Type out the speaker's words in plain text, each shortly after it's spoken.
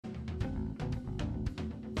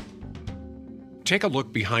Take a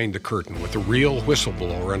look behind the curtain with the real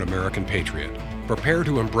whistleblower and American patriot. Prepare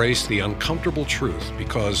to embrace the uncomfortable truth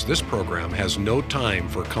because this program has no time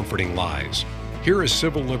for comforting lies. Here is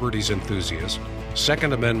civil liberties enthusiast,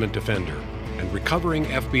 Second Amendment defender, and recovering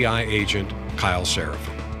FBI agent Kyle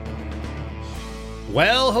Seraphin.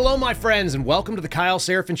 Well, hello, my friends, and welcome to the Kyle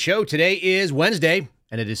Seraphin Show. Today is Wednesday,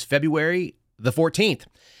 and it is February the 14th.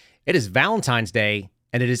 It is Valentine's Day,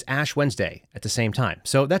 and it is Ash Wednesday at the same time.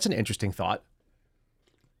 So that's an interesting thought.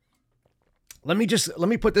 Let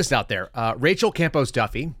me put this out there. Rachel Campos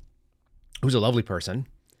Duffy, who's a lovely person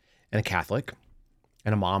and a Catholic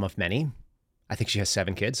and a mom of many. I think she has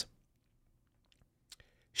 7 kids.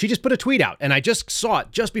 She just put a tweet out, and I just saw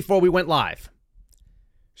it just before we went live.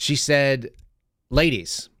 She said,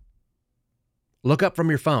 "Ladies, look up from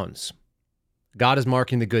your phones. God is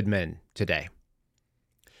marking the good men today."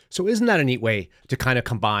 So isn't that a neat way to kind of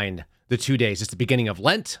combine the 2 days? It's the beginning of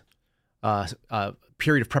Lent, a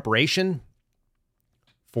period of preparation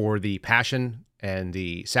for the passion and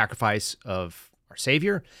the sacrifice of our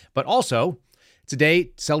Savior, but also it's a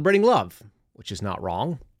day celebrating love, which is not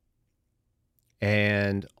wrong.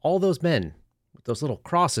 And all those men with those little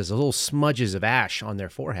crosses, those little smudges of ash on their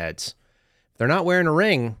foreheads, if they're not wearing a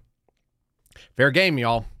ring, fair game,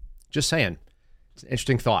 y'all. Just saying. It's an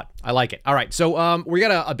interesting thought. I like it. All right. So we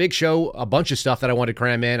got a big show, a bunch of stuff that I wanted to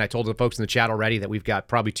cram in. I told the folks in the chat already that we've got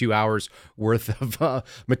probably 2 hours worth of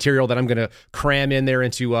material that I'm going to cram in there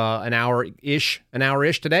into an hour-ish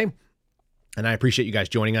today. And I appreciate you guys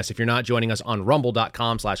joining us. If you're not joining us on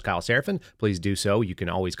rumble.com/Kyle Seraphin, please do so. You can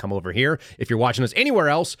always come over here. If you're watching us anywhere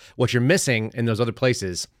else, what you're missing in those other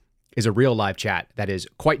places is a real live chat that is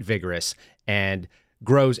quite vigorous and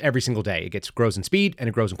grows every single day. It grows in speed and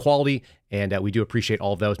it grows in quality, and we do appreciate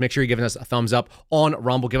all of those. Make sure you're giving us a thumbs up on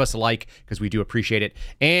Rumble. Give us a like because we do appreciate it.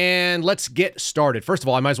 And let's get started. First of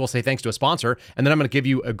all, I might as well say thanks to a sponsor, and then I'm going to give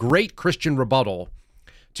you a great Christian rebuttal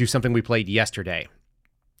to something we played yesterday.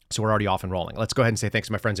 So we're already off and rolling. Let's go ahead and say thanks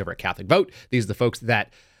to my friends over at Catholic Vote. These are the folks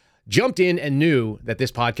that jumped in and knew that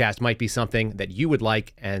this podcast might be something that you would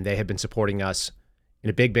like, and they have been supporting us in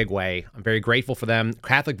a big, big way. I'm very grateful for them.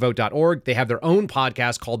 CatholicVote.org. They have their own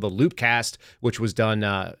podcast called The Loopcast, which was done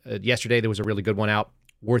yesterday. There was a really good one out.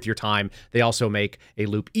 Worth your time. They also make a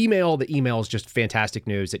Loop email. The email is just fantastic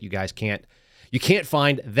news that you guys can't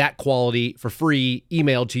find that quality for free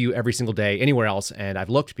emailed to you every single day anywhere else. And I've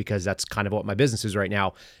looked because that's kind of what my business is right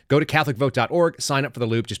now. Go to CatholicVote.org, sign up for the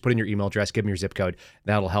Loop, just put in your email address, give them your zip code.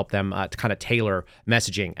 That'll help them to kind of tailor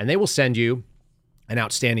messaging. And they will send you an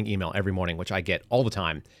outstanding email every morning, which I get all the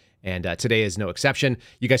time. And today is no exception.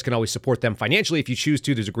 You guys can always support them financially if you choose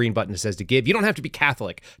to. There's a green button that says to give. You don't have to be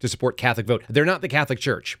Catholic to support Catholic Vote. They're not the Catholic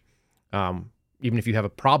Church. Even if you have a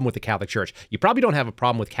problem with the Catholic Church, you probably don't have a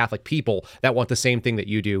problem with Catholic people that want the same thing that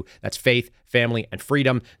you do. That's faith, family, and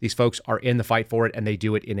freedom. These folks are in the fight for it, and they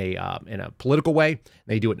do it in a political way.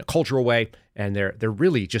 They do it in a cultural way, and they're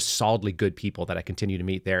really just solidly good people that I continue to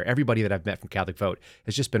meet there. Everybody that I've met from Catholic Vote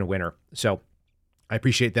has just been a winner. So I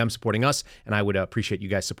appreciate them supporting us, and I would appreciate you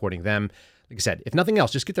guys supporting them. Like I said, if nothing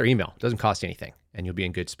else, just get their email. It doesn't cost anything, and you'll be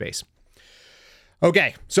in good space.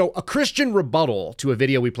 Okay, so a Christian rebuttal to a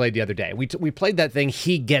video we played the other day. We played that thing,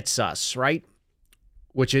 He Gets Us, right?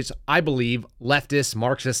 Which is, I believe, leftist,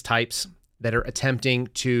 Marxist types that are attempting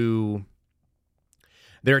to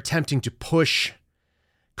push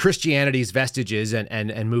Christianity's vestiges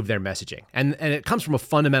and move their messaging. And it comes from a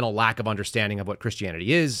fundamental lack of understanding of what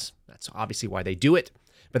Christianity is. That's obviously why they do it.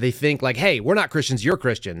 But they think like, hey, we're not Christians, you're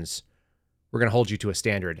Christians. We're going to hold you to a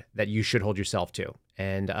standard that you should hold yourself to.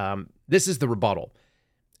 And this is the rebuttal.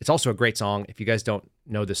 It's also a great song. If you guys don't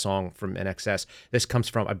know this song from NXS, this comes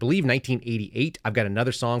from, I believe, 1988. I've got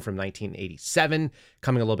another song from 1987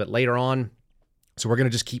 coming a little bit later on. So we're going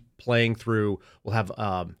to just keep playing through. We'll have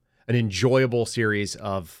an enjoyable series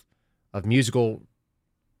of musical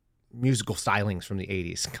stylings from the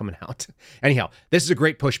 80s coming out. Anyhow, this is a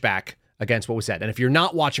great pushback against what was said. And if you're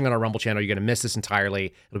not watching on our Rumble channel, you're going to miss this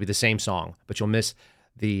entirely. It'll be the same song, but you'll miss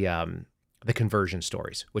the conversion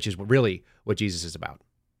stories, which is really what Jesus is about.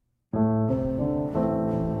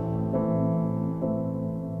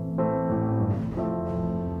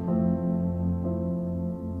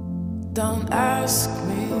 Don't ask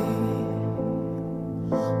me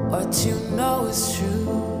what you know is true.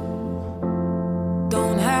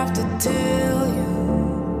 Don't have to tell you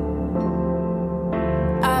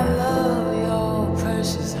I love your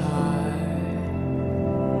precious heart.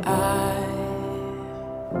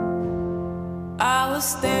 I was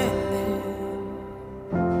standing,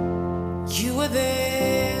 you were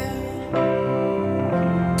there,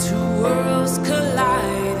 two worlds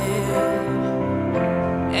collided,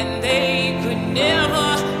 and they could never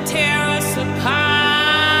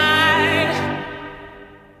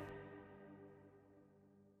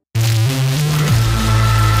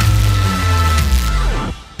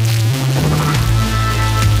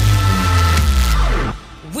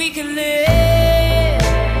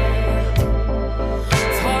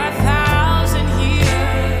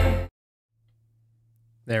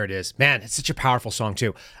There it is. Man, it's such a powerful song,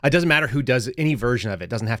 too. It doesn't matter who does any version of it. It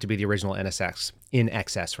doesn't have to be the original In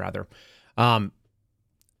Excess, rather.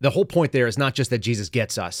 The whole point there is not just that Jesus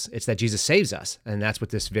gets us, it's that Jesus saves us. And that's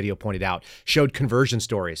what this video pointed out. Showed conversion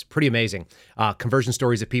stories. Pretty amazing. Conversion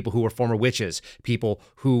stories of people who were former witches, people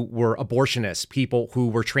who were abortionists, people who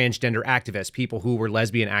were transgender activists, people who were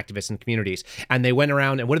lesbian activists in communities. And they went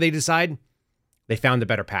around, and what did they decide? They found a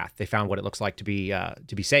better path. They found what it looks like to be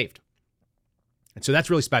saved. And so that's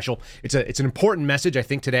really special. It's an important message, I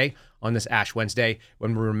think, today on this Ash Wednesday,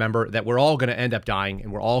 when we remember that we're all going to end up dying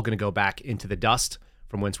and we're all going to go back into the dust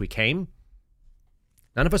from whence we came.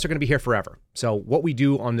 None of us are going to be here forever. So what we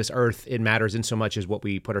do on this earth, it matters in so much as what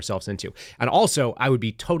we put ourselves into. And also, I would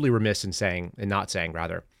be totally remiss in not saying,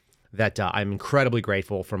 that I'm incredibly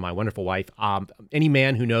grateful for my wonderful wife. Any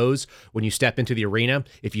man who knows when you step into the arena,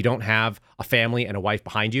 if you don't have a family and a wife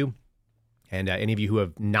behind you, and any of you who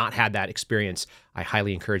have not had that experience, I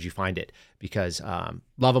highly encourage you find it, because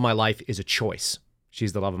love of my life is a choice.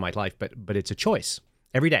 She's the love of my life, but it's a choice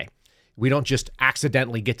every day. We don't just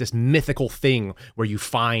accidentally get this mythical thing where you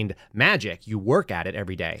find magic. You work at it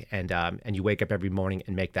every day, and you wake up every morning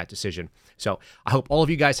and make that decision. So I hope all of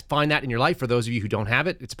you guys find that in your life. For those of you who don't have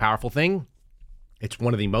it, it's a powerful thing. It's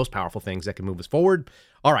one of the most powerful things that can move us forward.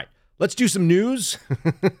 All right, let's do some news.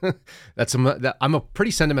 I'm a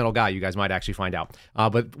pretty sentimental guy, you guys might actually find out.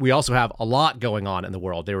 But we also have a lot going on in the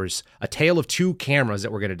world. There was a tale of two cameras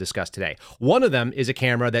that we're going to discuss today. One of them is a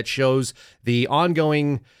camera that shows the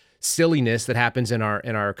ongoing silliness that happens in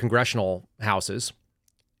our congressional houses.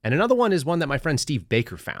 And another one is one that my friend Steve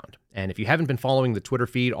Baker found. And if you haven't been following the Twitter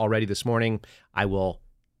feed already this morning, I will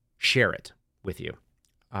share it with you.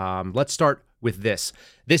 Let's start with this.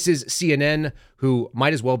 This is CNN, who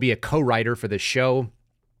might as well be a co-writer for this show.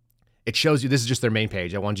 It shows you, this is just their main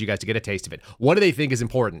page. I wanted you guys to get a taste of it. What do they think is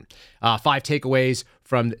important? 5 takeaways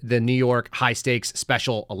from the New York high-stakes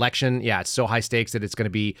special election. Yeah, it's so high stakes that it's going to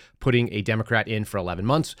be putting a Democrat in for 11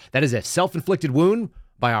 months. That is a self-inflicted wound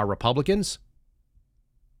by our Republicans.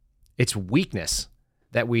 It's weakness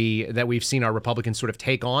that we've seen our Republicans sort of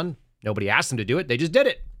take on. Nobody asked them to do it. They just did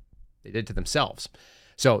it. They did it to themselves.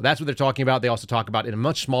 So that's what they're talking about. They also talk about, in a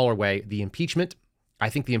much smaller way, the impeachment. I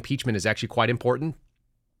think the impeachment is actually quite important.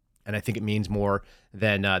 And I think it means more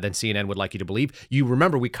than CNN would like you to believe. You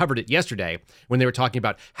remember we covered it yesterday when they were talking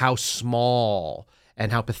about how small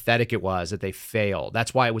and how pathetic it was that they failed.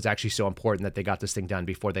 That's why it was actually so important that they got this thing done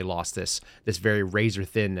before they lost this very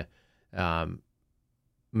razor-thin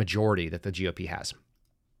majority that the GOP has.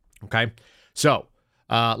 Okay? So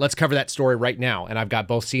let's cover that story right now. And I've got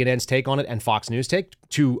both CNN's take on it and Fox News' take,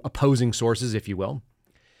 two opposing sources, if you will.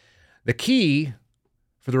 The key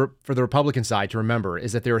for the Republican side to remember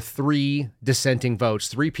is that there are 3 dissenting votes,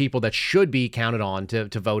 3 people that should be counted on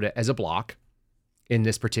to vote as a block in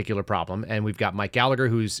this particular problem. And we've got Mike Gallagher,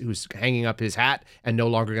 who's hanging up his hat and no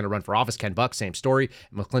longer going to run for office. Ken Buck, same story.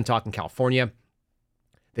 McClintock in California.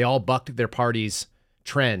 They all bucked their party's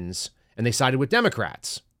trends, and they sided with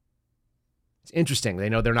Democrats. It's interesting. They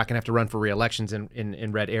know they're not going to have to run for re-elections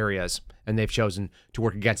in red areas, and they've chosen to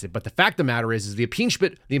work against it. But the fact of the matter is the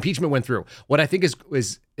impeachment went through. What I think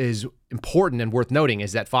is important and worth noting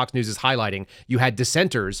is that Fox News is highlighting you had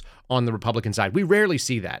dissenters on the Republican side. We rarely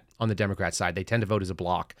see that on the Democrat side. They tend to vote as a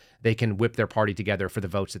block. They can whip their party together for the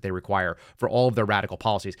votes that they require for all of their radical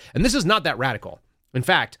policies. And this is not that radical. In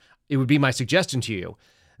fact, it would be my suggestion to you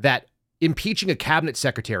that impeaching a cabinet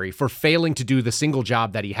secretary for failing to do the single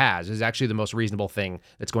job that he has is actually the most reasonable thing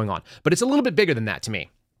that's going on. But it's a little bit bigger than that to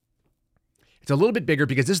me. It's a little bit bigger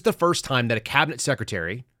because this is the first time that a cabinet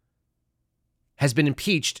secretary has been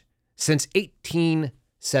impeached since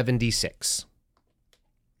 1876.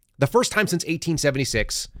 The first time since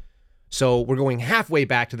 1876. So we're going halfway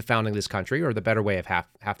back to the founding of this country, or the better way of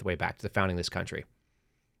half the way back to the founding of this country.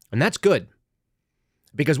 And that's good.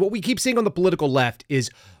 Because what we keep seeing on the political left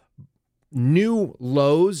is new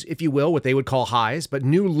lows, if you will, what they would call highs, but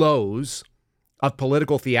new lows of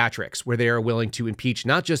political theatrics where they are willing to impeach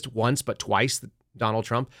not just once, but twice Donald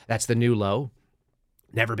Trump. That's the new low.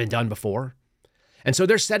 Never been done before. And so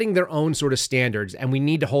they're setting their own sort of standards, and we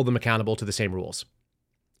need to hold them accountable to the same rules.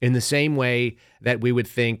 In the same way that we would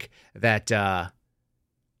think that the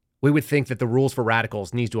rules for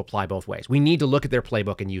radicals needs to apply both ways. We need to look at their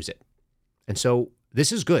playbook and use it. And so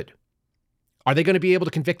this is good. Are they going to be able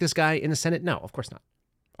to convict this guy in the Senate? No, of course not.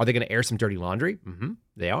 Are they going to air some dirty laundry?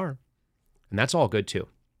 They are. And that's all good too.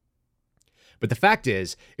 But the fact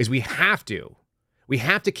is we have to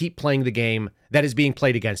keep playing the game that is being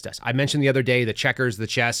played against us. I mentioned the other day the checkers, the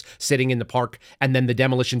chess, sitting in the park, and then the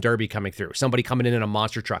demolition derby coming through. Somebody coming in a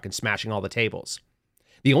monster truck and smashing all the tables.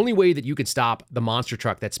 The only way that you could stop the monster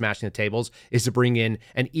truck that's smashing the tables is to bring in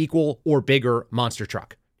an equal or bigger monster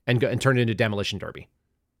truck and turn it into demolition derby.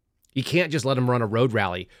 You can't just let them run a road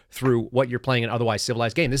rally through what you're playing an otherwise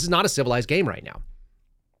civilized game. This is not a civilized game right now.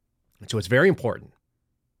 And so it's very important.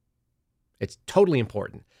 It's totally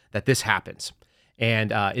important that this happens.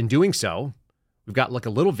 And in doing so, we've got like a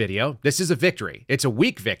little video. This is a victory. It's a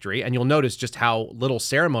weak victory, and you'll notice just how little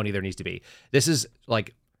ceremony there needs to be. This is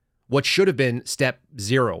like what should have been step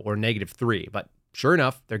 0 or -3, but sure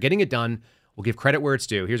enough, they're getting it done. We'll give credit where it's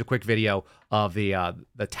due. Here's a quick video of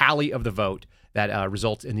the tally of the vote that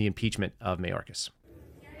results in the impeachment of Mayorkas.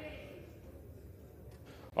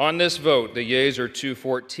 On this vote, the yeas are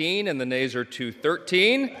 214 and the nays are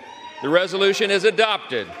 213. The resolution is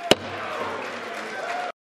adopted.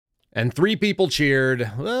 And 3 people cheered,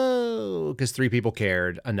 because 3 people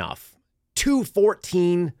cared enough.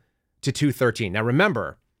 214 to 213. Now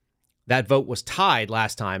remember, that vote was tied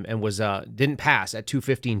last time and was didn't pass at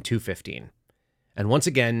 215. And once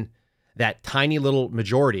again, that tiny little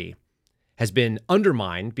majority has been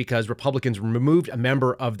undermined because Republicans removed a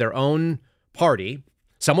member of their own party,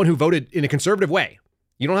 someone who voted in a conservative way.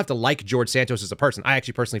 You don't have to like George Santos as a person. I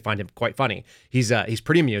actually personally find him quite funny. He's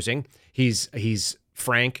pretty amusing. He's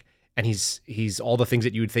frank, and he's all the things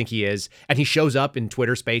that you would think he is. And he shows up in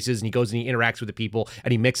Twitter Spaces, and he goes and he interacts with the people,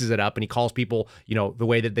 and he mixes it up, and he calls people, the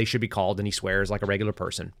way that they should be called, and he swears like a regular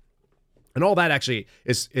person. And all that actually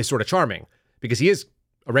is sort of charming because he is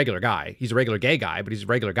a regular guy. He's a regular gay guy, but he's a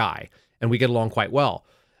regular guy, and we get along quite well.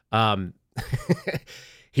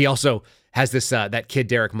 He also has this that kid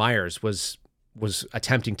Derek Myers was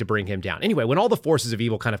attempting to bring him down. Anyway, when all the forces of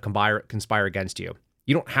evil kind of conspire against you,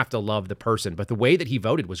 you don't have to love the person, but the way that he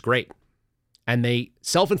voted was great. And they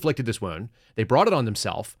self-inflicted this wound. They brought it on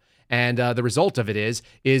themselves, and the result of it is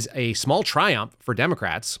a small triumph for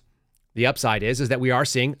Democrats. The upside is that we are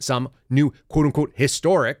seeing some new quote-unquote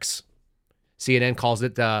historics. CNN calls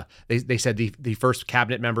it, they said the first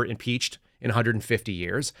cabinet member impeached in 150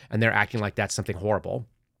 years, and they're acting like that's something horrible.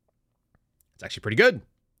 It's actually pretty good.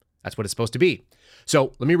 That's what it's supposed to be.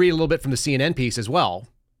 So let me read a little bit from the CNN piece as well,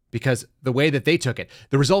 because the way that they took it,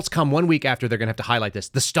 the results come 1 week after they're going to have to highlight this,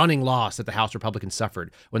 the stunning loss that the House Republicans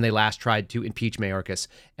suffered when they last tried to impeach Mayorkas,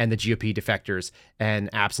 and the GOP defectors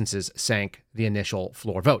and absences sank the initial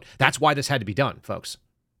floor vote. That's why this had to be done, folks.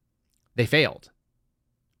 They failed,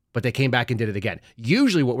 but they came back and did it again.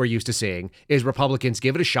 Usually what we're used to seeing is Republicans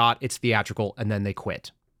give it a shot, it's theatrical, and then they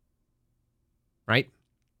quit. Right?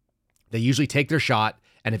 They usually take their shot,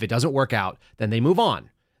 and if it doesn't work out, then they move on.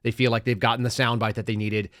 They feel like they've gotten the soundbite that they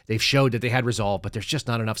needed. They've showed that they had resolve, but there's just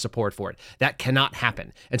not enough support for it. That cannot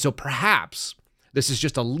happen. And so perhaps this is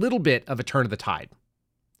just a little bit of a turn of the tide.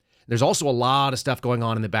 There's also a lot of stuff going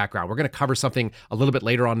on in the background. We're going to cover something a little bit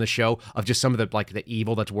later on in the show of just some of the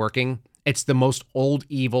evil that's working. It's the most old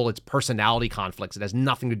evil. It's personality conflicts. It has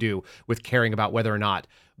nothing to do with caring about whether or not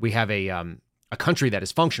we have a country that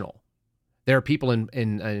is functional. There are people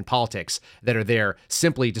in politics that are there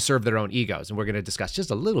simply to serve their own egos, and we're going to discuss just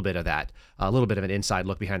a little bit of that, a little bit of an inside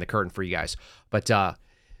look behind the curtain for you guys. But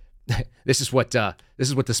this is what the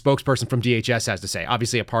spokesperson from DHS has to say.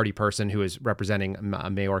 Obviously, a party person who is representing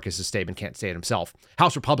Mayorkas' statement can't say it himself.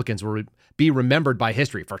 House Republicans will be remembered by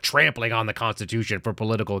history for trampling on the Constitution for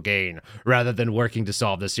political gain rather than working to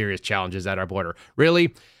solve the serious challenges at our border.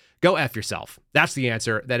 Really? Go F yourself. That's the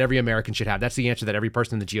answer that every American should have. That's the answer that every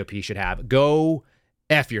person in the GOP should have. Go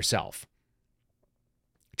F yourself.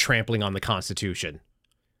 Trampling on the Constitution.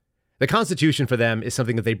 The Constitution for them is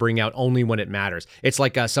something that they bring out only when it matters. It's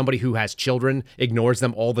like somebody who has children, ignores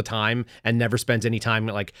them all the time, and never spends any time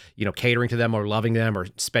catering to them or loving them or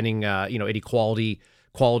spending any quality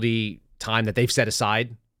time that they've set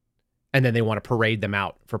aside. And then they want to parade them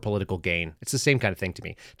out for political gain. It's the same kind of thing to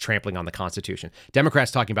me, trampling on the Constitution.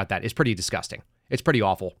 Democrats talking about that is pretty disgusting. It's pretty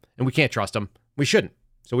awful, and we can't trust them. We shouldn't,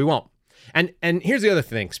 so we won't. And here's the other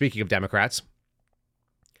thing, speaking of Democrats.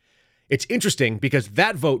 It's interesting because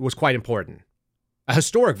that vote was quite important. A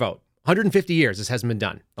historic vote. 150 years this hasn't been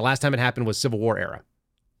done. The last time it happened was Civil War era,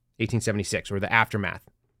 1876, or the aftermath.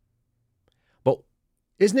 But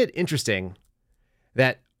isn't it interesting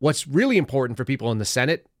that what's really important for people in the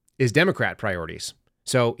Senate is Democrat priorities?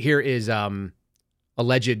 So here is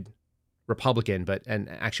alleged Republican, but in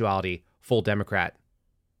actuality, full Democrat,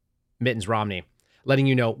 Mittens Romney, letting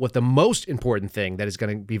you know what the most important thing that is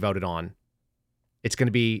going to be voted on. It's going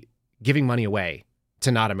to be giving money away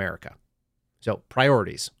to not America. So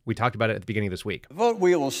priorities. We talked about it at the beginning of this week. The vote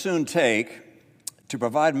we will soon take to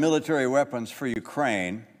provide military weapons for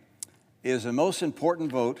Ukraine is the most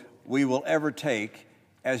important vote we will ever take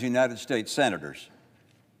as United States senators.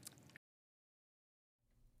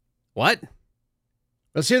 What?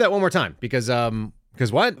 Let's hear that one more time because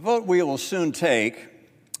what? The vote we will soon take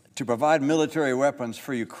to provide military weapons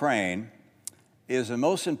for Ukraine is the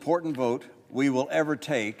most important vote we will ever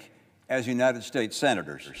take as United States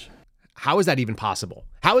senators. How is that even possible?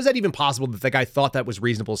 How is that even possible that the guy thought that was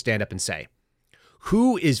reasonable to stand up and say?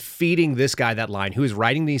 Who is feeding this guy that line? Who is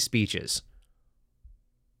writing these speeches?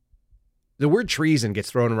 The word treason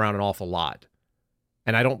gets thrown around an awful lot,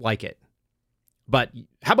 and I don't like it. But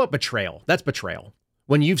how about betrayal? That's betrayal.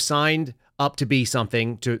 When you've signed up to be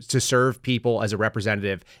something, to serve people as a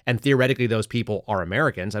representative, and theoretically those people are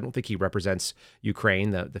Americans. I don't think he represents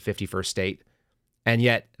Ukraine, the 51st state. And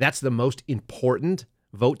yet that's the most important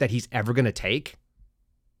vote that he's ever going to take.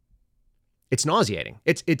 It's nauseating.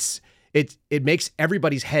 It makes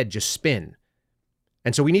everybody's head just spin.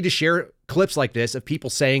 And so we need to share clips like this of people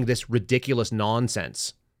saying this ridiculous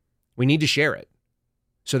nonsense. We need to share it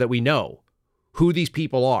so that we know who these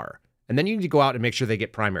people are. And then you need to go out and make sure they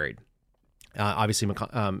get primaried. Obviously,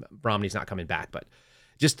 Romney's not coming back, but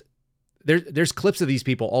just there's clips of these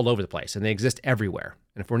people all over the place, and they exist everywhere.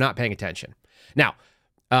 And if we're not paying attention. Now,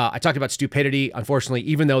 I talked about stupidity. Unfortunately,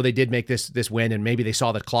 even though they did make this win, and maybe they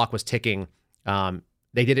saw the clock was ticking,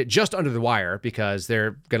 they did it just under the wire because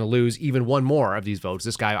they're going to lose even one more of these votes.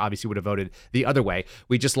 This guy obviously would have voted the other way.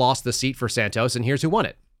 We just lost the seat for Santos, and here's who won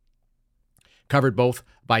it. Covered both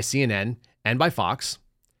by CNN and by Fox.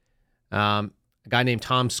 A guy named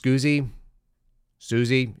Tom Suzy,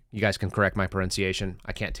 you guys can correct my pronunciation.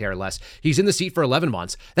 I can't care less. He's in the seat for 11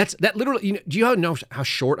 months. That literally, do you know how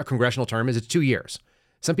short a congressional term is? It's 2 years.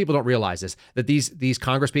 Some people don't realize this, that these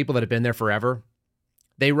Congress people that have been there forever,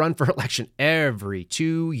 they run for election every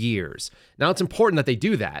 2 years. Now, it's important that they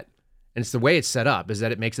do that. And it's the way it's set up is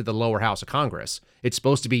that it makes it the lower house of Congress. It's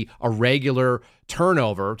supposed to be a regular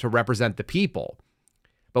turnover to represent the people.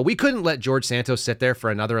 But we couldn't let George Santos sit there for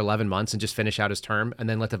another 11 months and just finish out his term and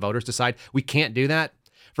then let the voters decide. We can't do that.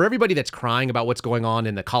 For everybody that's crying about what's going on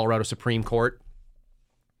in the Colorado Supreme Court,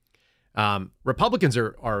 Republicans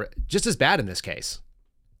are just as bad in this case.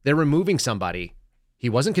 They're removing somebody. He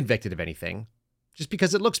wasn't convicted of anything just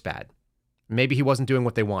because it looks bad. Maybe he wasn't doing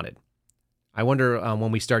what they wanted. I wonder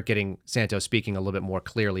when we start getting Santos speaking a little bit more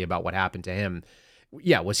clearly about what happened to him.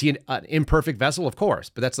 Yeah, was he an imperfect vessel? Of course,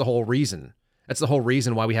 but that's the whole reason. That's the whole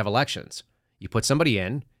reason why we have elections. You put somebody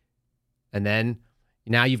in, and then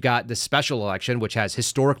now you've got this special election, which has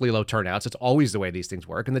historically low turnouts. It's always the way these things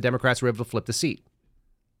work, and the Democrats were able to flip the seat.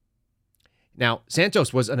 Now,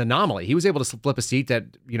 Santos was an anomaly. He was able to flip a seat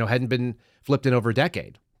that, hadn't been flipped in over a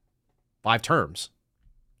decade, 5 terms.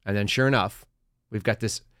 And then sure enough, we've got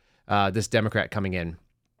this Democrat coming in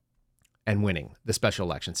and winning the special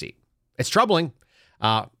election seat. It's troubling.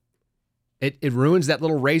 It ruins that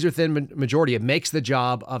little razor-thin majority. It makes the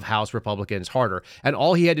job of House Republicans harder. And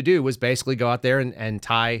all he had to do was basically go out there and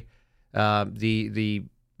tie the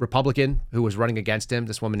Republican who was running against him,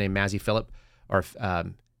 this woman named Mazzy Phillip,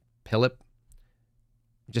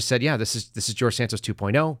 just said, yeah, this is George Santos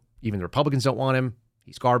 2.0. Even the Republicans don't want him.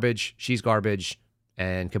 He's garbage. She's garbage.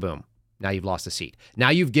 And kaboom. Now you've lost the seat. Now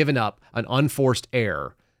you've given up an unforced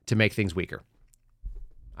heir to make things weaker.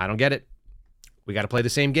 I don't get it. We got to play the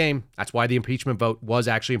same game. That's why the impeachment vote was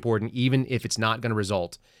actually important, even if it's not going to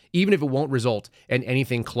result, even if it won't result in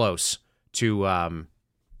anything close to,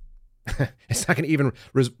 it's not going to even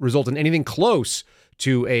result in anything close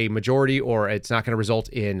to a majority, or it's not going to result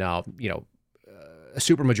in, a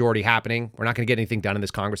super majority happening. We're not going to get anything done in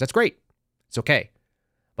this Congress. That's great. It's okay.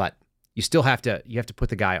 But you still have to put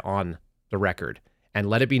the guy on the record and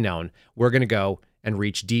let it be known we're going to go and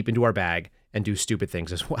reach deep into our bag and do stupid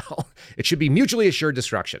things as well. It should be mutually assured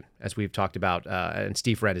destruction, as we've talked about, and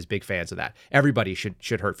Steve Friend is big fans of that. Everybody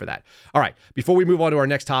should hurt for that. All right, before we move on to our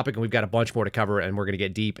next topic, and we've got a bunch more to cover, and we're going to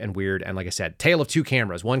get deep and weird, and like I said, tale of two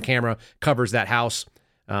cameras. One camera covers that House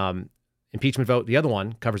impeachment vote. The other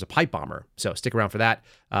one covers a pipe bomber. So stick around for that.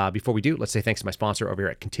 Before we do, let's say thanks to my sponsor over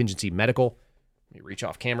here at Contingency Medical. Let me reach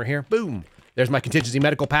off camera here. Boom. There's my Contingency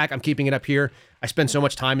Medical pack. I'm keeping it up here. I spend so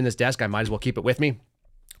much time in this desk, I might as well keep it with me.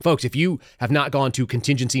 Folks, if you have not gone to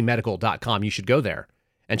contingencymedical.com, you should go there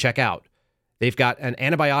and check out. They've got an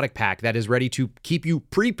antibiotic pack that is ready to keep you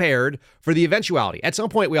prepared for the eventuality. At some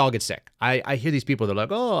point, we all get sick. I hear these people, they're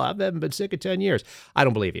like, oh, I haven't been sick in 10 years. I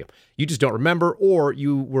don't believe you. You just don't remember, or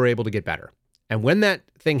you were able to get better. And when that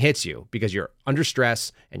thing hits you, because you're under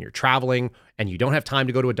stress and you're traveling and you don't have time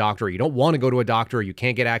to go to a doctor, or you don't want to go to a doctor, or you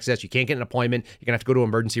can't get access, you can't get an appointment, you're going to have to go to an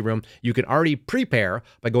emergency room, you can already prepare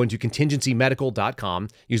by going to contingencymedical.com.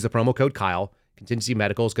 Use the promo code Kyle. Contingency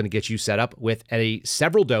Medical is going to get you set up with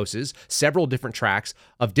several doses, several different tracks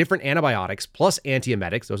of different antibiotics plus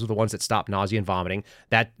antiemetics. Those are the ones that stop nausea and vomiting.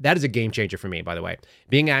 That is a game changer for me, by the way.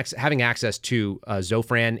 Having access to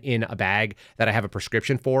Zofran in a bag that I have a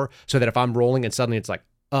prescription for, so that if I'm rolling and suddenly it's like,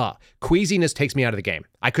 queasiness takes me out of the game.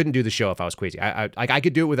 I couldn't do the show if I was queasy. I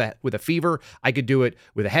could do it with a fever. I could do it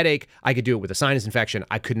with a headache. I could do it with a sinus infection.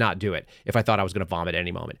 I could not do it if I thought I was going to vomit at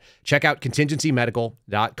any moment. Check out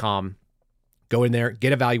contingencymedical.com. Go in there,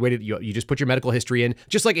 get evaluated. You just put your medical history in,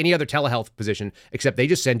 just like any other telehealth position, except they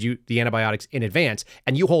just send you the antibiotics in advance,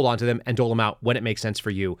 and you hold on to them and dole them out when it makes sense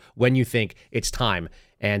for you, when you think it's time.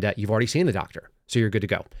 And you've already seen the doctor, so you're good to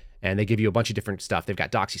go. And they give you a bunch of different stuff. They've got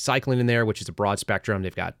doxycycline in there, which is a broad spectrum.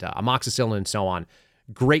 They've got amoxicillin and so on.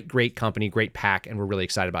 Great company, great pack, and we're really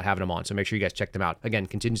excited about having them on. So make sure you guys check them out. Again,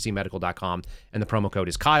 contingencymedical.com, and the promo code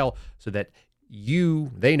is Kyle, so that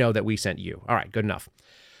they know that we sent you. All right, good enough.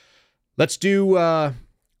 Let's do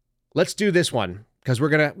this one, because we're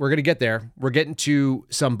gonna get there. We're getting to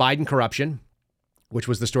some Biden corruption, which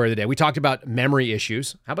was the story of the day. We talked about memory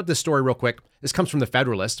issues. How about this story real quick? This comes from the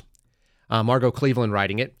Federalist. Margot Cleveland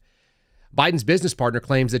writing it. Biden's business partner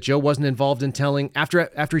claims that Joe wasn't involved in telling after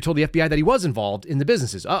he told the FBI that he was involved in the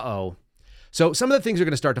businesses. So some of the things are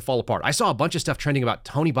going to start to fall apart. I saw a bunch of stuff trending about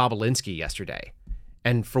Tony Bobolinsky yesterday,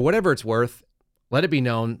 and for whatever it's worth, let it be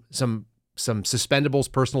known, some suspendables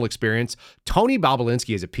personal experience. Tony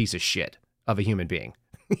Bobolinsky is a piece of shit of a human being.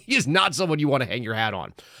 He is not someone you want to hang your hat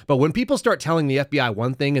on. But when people start telling the FBI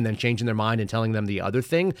one thing and then changing their mind and telling them the other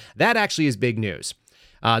thing, that actually is big news.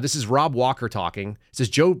 This is Rob Walker talking. It says,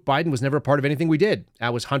 Joe Biden was never a part of anything we did.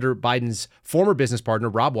 That was Hunter Biden's former business partner,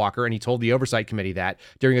 Rob Walker, and he told the Oversight Committee that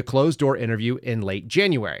during a closed-door interview in late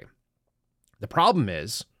January. The problem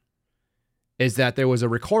is that there was a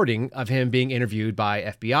recording of him being interviewed by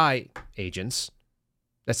FBI agents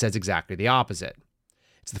that says exactly the opposite.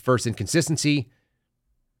 It's the first inconsistency.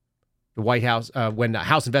 The White House, when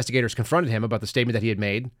House investigators confronted him about the statement that he had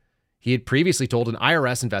made, he had previously told an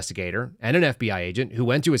IRS investigator and an FBI agent who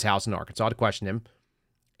went to his house in Arkansas to question him,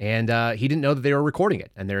 and he didn't know that they were recording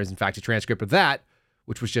it. And there is, in fact, a transcript of that,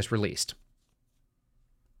 which was just released.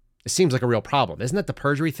 It seems like a real problem. Isn't that the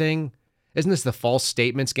perjury thing? Isn't this the false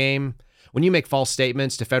statements game? When you make false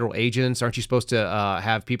statements to federal agents, aren't you supposed to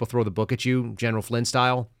have people throw the book at you, General Flynn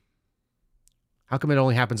style? How come it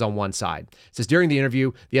only happens on one side? It says, during the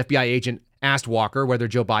interview, the FBI agent asked Walker whether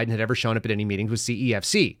Joe Biden had ever shown up at any meetings with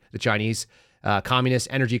CEFC, the Chinese communist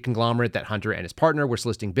energy conglomerate that Hunter and his partner were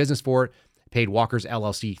soliciting business for. Paid Walker's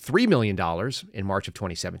LLC $3 million in March of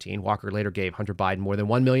 2017. Walker later gave Hunter Biden more than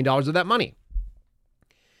 $1 million of that money.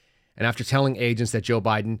 And after telling agents that Joe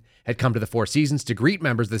Biden had come to the Four Seasons to greet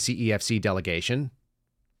members of the CEFC delegation,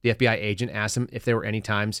 the FBI agent asked him if there were any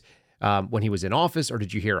times when he was in office, or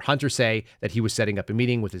did you hear Hunter say that he was setting up a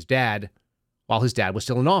meeting with his dad while his dad was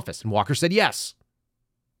still in office? And Walker said yes.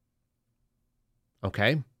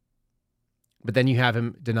 Okay. But then you have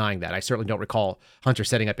him denying that. I certainly don't recall Hunter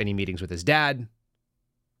setting up any meetings with his dad.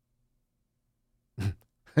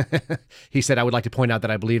 He said, I would like to point out that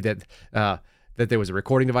I believe that there was a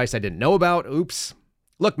recording device I didn't know about. Oops.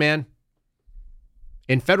 Look, man,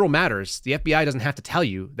 in federal matters, the FBI doesn't have to tell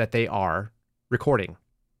you that they are recording.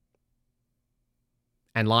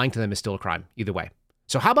 And lying to them is still a crime, either way.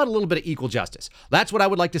 So how about a little bit of equal justice? That's what I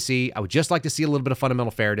would like to see. I would just like to see a little bit of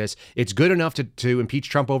fundamental fairness. It's good enough to impeach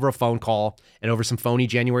Trump over a phone call and over some phony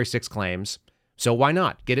January 6th claims. So why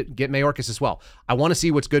not? Get Mayorkas as well. I want to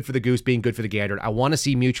see what's good for the goose being good for the gander. I want to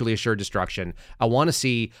see mutually assured destruction. I want to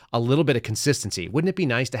see a little bit of consistency. Wouldn't it be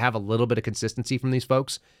nice to have a little bit of consistency from these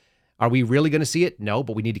folks? Are we really going to see it? No,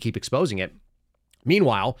 but we need to keep exposing it.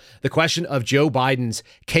 Meanwhile, the question of Joe Biden's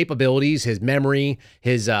capabilities, his memory,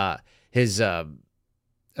 his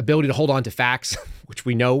ability to hold on to facts, which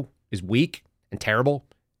we know is weak and terrible.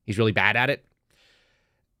 He's really bad at it.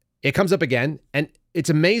 It comes up again, and it's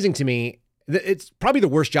amazing to me. It's probably the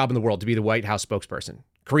worst job in the world to be the White House spokesperson.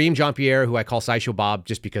 Kareem Jean-Pierre, who I call Sideshow Bob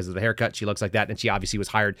just because of the haircut, she looks like that, and she obviously was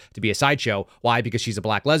hired to be a sideshow. Why? Because she's a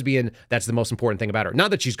black lesbian. That's the most important thing about her.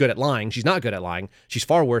 Not that she's good at lying. She's not good at lying. She's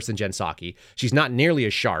far worse than Jen Psaki. She's not nearly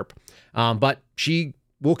as sharp, but she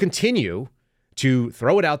will continue to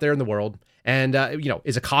throw it out there in the world. And,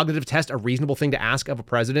 is a cognitive test a reasonable thing to ask of a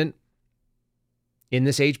president in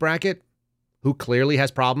this age bracket who clearly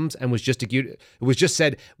has problems and was just accused? It was just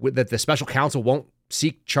said that the special counsel won't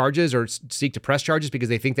seek charges or seek to press charges because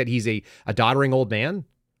they think that he's a doddering old man.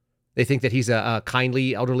 They think that he's a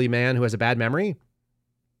kindly elderly man who has a bad memory.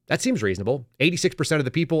 That seems reasonable. 86% of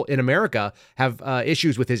the people in America have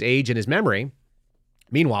issues with his age and his memory.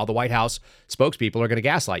 Meanwhile, the White House spokespeople are going to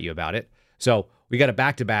gaslight you about it. So We got a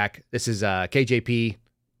back-to-back. This is KJP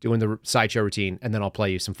doing the sideshow routine, and then I'll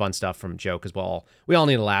play you some fun stuff from Joe because we all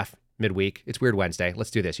need a laugh midweek. It's Weird Wednesday.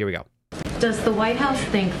 Let's do this. Here we go. Does the White House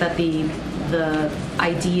think that the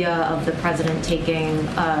idea of the president taking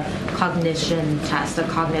a cognition test, a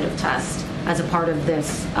cognitive test, as a part of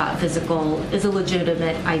this physical is a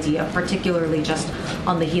legitimate idea, particularly just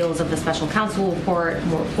on the heels of the special counsel report,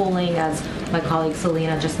 more polling, as my colleague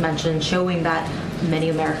Selena just mentioned, showing that many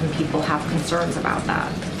American people have concerns about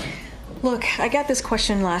that? Look, I got this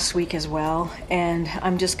question last week as well, and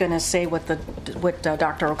I'm just going to say what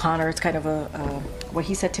Dr. O'Connor, it's kind of what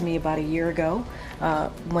he said to me about a year ago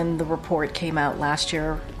when the report came out last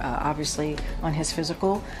year, obviously on his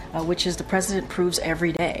physical, which is the president proves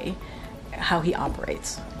every day how he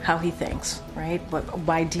operates, how he thinks, right? But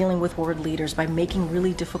by dealing with world leaders, by making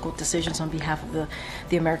really difficult decisions on behalf of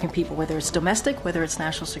the American people, whether it's domestic, whether it's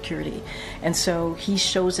national security. And so he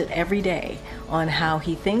shows it every day on how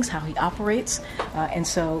he thinks, how he operates. And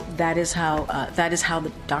so that is how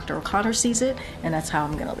Dr. O'Connor sees it, and that's how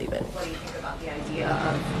I'm going to leave it. What do you think about the idea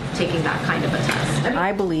of taking that kind of a test?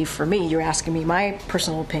 I believe, for me, you're asking me my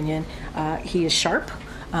personal opinion, he is sharp.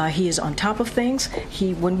 He is on top of things.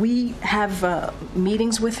 When we have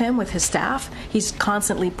meetings with him, with his staff, he's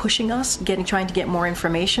constantly pushing us, trying to get more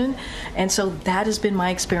information. And so that has been my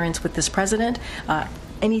experience with this president.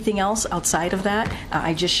 Anything else outside of that,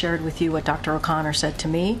 I just shared with you what Dr. O'Connor said to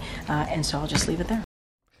me, and so I'll just leave it there.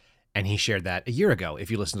 And he shared that a year ago. If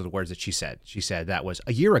you listen to the words that she said that was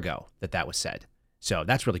a year ago that was said. So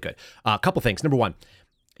that's really good. A couple things. Number one,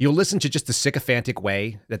 you'll listen to just the sycophantic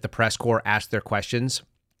way that the press corps asked their questions.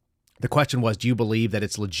 The question was, do you believe that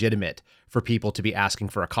it's legitimate for people to be asking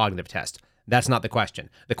for a cognitive test? That's not the question.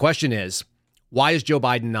 The question is, why is Joe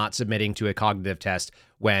Biden not submitting to a cognitive test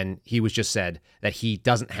when he was just said that he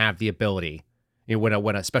doesn't have the ability,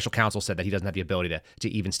 when a special counsel said that he doesn't have the ability to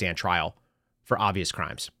even stand trial for obvious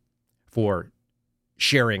crimes, for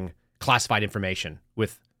sharing classified information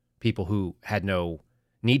with people who had no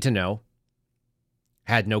need to know,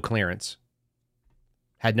 had no clearance,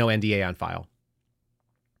 had no NDA on file,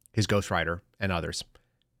 his ghostwriter and others.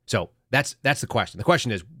 So that's the question. The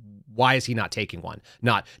question is, why is he not taking one?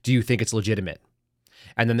 Not, do you think it's legitimate?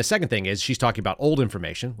 And then the second thing is she's talking about old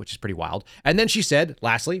information, which is pretty wild. And then she said,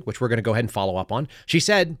 lastly, which we're going to go ahead and follow up on, she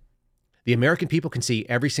said, the American people can see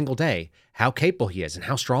every single day how capable he is and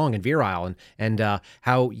how strong and virile and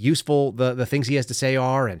how useful the things he has to say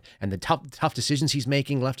are and the tough decisions he's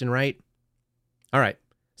making left and right. All right.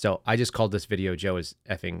 So I just called this video Joe is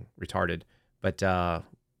effing retarded. But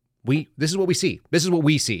this is what we see. This is what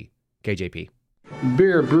we see, KJP.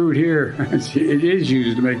 Beer brewed here, it is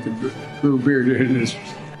used to make the brew beer.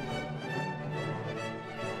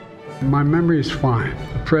 My memory is fine.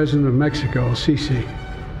 The president of Mexico, Sisi,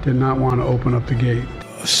 did not want to open up the gate.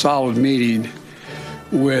 A solid meeting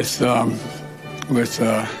with the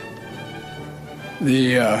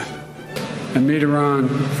Mitterrand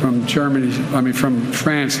from Germany, from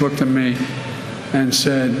France, looked at me and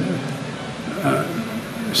said,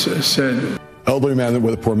 elderly man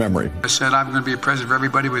with a poor memory. I said, I'm going to be a president for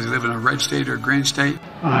everybody, whether you live in a red state or a green state.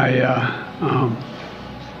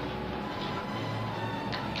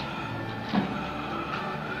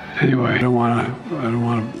 Anyway, I don't want to.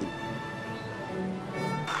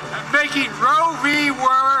 Making Roe v.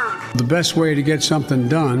 Word. The best way to get something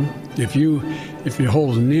done, if it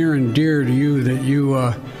holds near and dear to you that you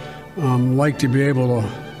like to be able to.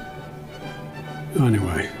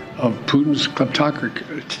 Anyway, of Putin's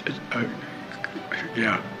kleptocracy.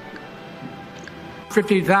 Yeah.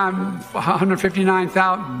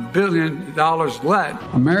 $159 billion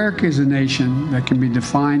left. America is a nation that can be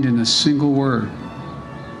defined in a single word.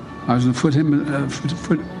 I was going to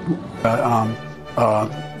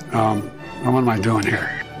what am I doing here?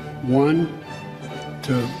 One,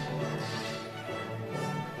 two.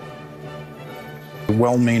 A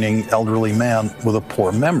well-meaning elderly man with a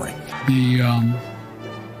poor memory.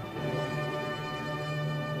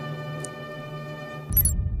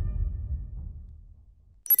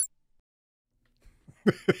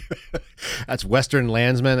 That's Western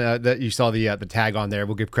Landsman. That you saw the tag on there.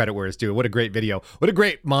 We'll give credit where it's due. What a great video. What a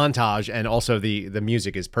great montage. And also the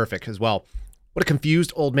music is perfect as well. What a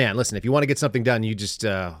confused old man. Listen, if you want to get something done, you just,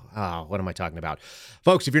 what am I talking about?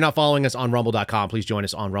 Folks, if you're not following us on rumble.com, please join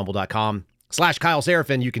us on rumble.com/Kyle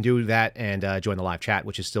Seraphin. You can do that and join the live chat,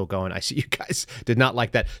 which is still going. I see you guys did not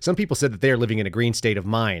like that. Some people said that they are living in a green state of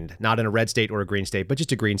mind, not in a red state or a green state, but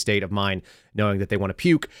just a green state of mind, knowing that they want to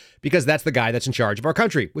puke because that's the guy that's in charge of our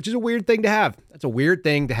country, which is a weird thing to have. That's a weird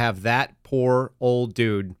thing to have that poor old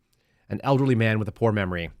dude, an elderly man with a poor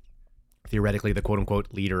memory, theoretically the quote-unquote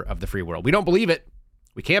leader of the free world. We don't believe it.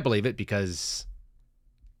 We can't believe it because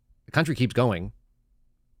the country keeps going.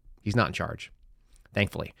 He's not in charge,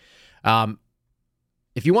 thankfully.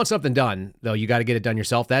 If you want something done, though, you got to get it done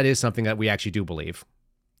yourself. That is something that we actually do believe.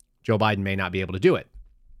 Joe Biden may not be able to do it,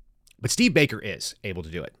 but Steve Baker is able to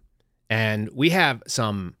do it. And we have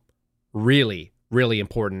some really, really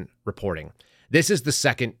important reporting. This is the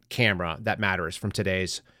second camera that matters from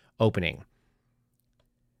today's opening.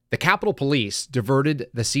 The Capitol Police diverted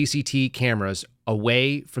the CCTV cameras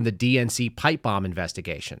away from the DNC pipe bomb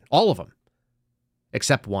investigation. All of them,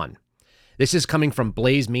 except one. This is coming from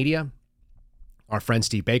Blaze Media, our friend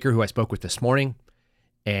Steve Baker, who I spoke with this morning,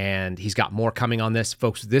 and he's got more coming on this.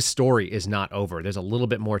 Folks, this story is not over. There's a little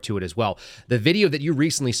bit more to it as well. The video that you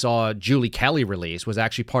recently saw Julie Kelly release was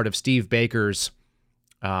actually part of Steve Baker's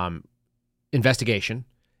investigation.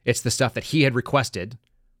 It's the stuff that he had requested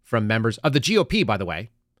from members of the GOP, by the way,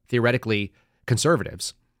 theoretically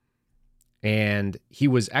conservatives. And he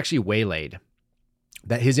was actually waylaid.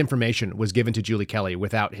 That his information was given to Julie Kelly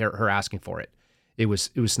without her asking for it. It was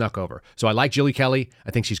snuck over. So I like Julie Kelly.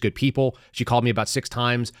 I think she's good people. She called me about 6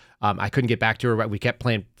 times. I couldn't get back to her. We kept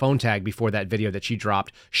playing phone tag before that video that she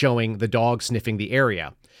dropped showing the dog sniffing the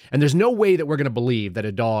area. And there's no way that we're going to believe that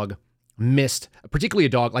a dog missed, particularly a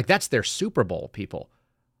dog, like that's their Super Bowl, people.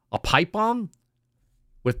 A pipe bomb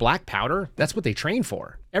with black powder? That's what they train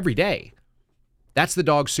for every day. That's the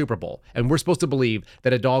dog's Super Bowl. And we're supposed to believe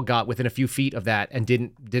that a dog got within a few feet of that and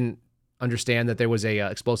didn't understand that there was a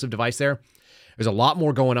explosive device there. There's a lot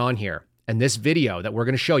more going on here. And this video that we're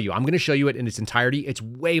going to show you, I'm going to show you it in its entirety. It's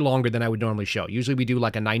way longer than I would normally show. Usually we do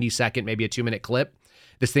like a 90-second, maybe a 2-minute clip.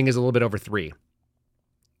 This thing is a little bit over 3.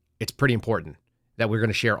 It's pretty important that we're going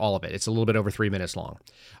to share all of it. It's a little bit over 3 minutes long.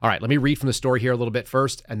 All right, let me read from the story here a little bit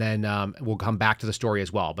first, and then we'll come back to the story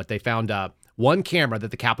as well. But they found one camera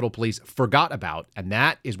that the Capitol Police forgot about, and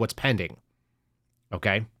that is what's pending.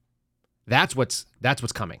 Okay? That's what's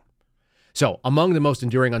coming. So, among the most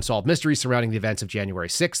enduring unsolved mysteries surrounding the events of January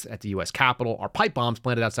 6th at the U.S. Capitol are pipe bombs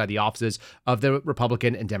planted outside the offices of the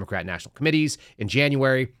Republican and Democrat National Committees. In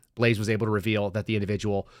January, Blaze was able to reveal that the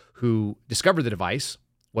individual who discovered the device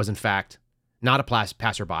was, in fact, not a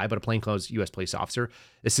passerby, but a plainclothes U.S. police officer.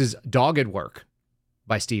 This is dogged work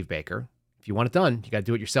by Steve Baker. If you want it done, you got to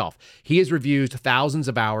do it yourself. He has reviewed thousands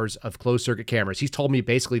of hours of closed circuit cameras. He's told me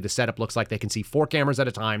basically the setup looks like they can see 4 cameras at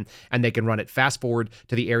a time and they can run it fast forward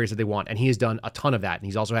to the areas that they want. And he has done a ton of that. And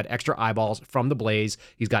he's also had extra eyeballs from the Blaze.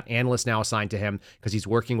 He's got analysts now assigned to him because he's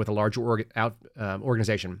working with a larger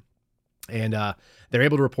organization. And they're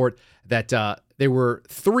able to report that there were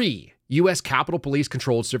 3 U.S. Capitol Police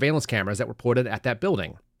controlled surveillance cameras that were reported at that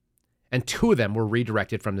building. And 2 of them were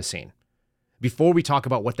redirected from the scene. Before we talk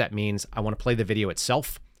about what that means, I want to play the video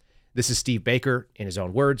itself. This is Steve Baker in his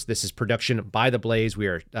own words. This is production by The Blaze. We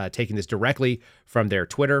are taking this directly from their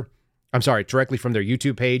directly from their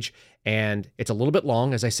YouTube page. And it's a little bit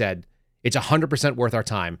long, as I said. It's 100% worth our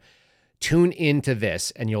time. Tune into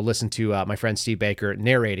this, and you'll listen to my friend Steve Baker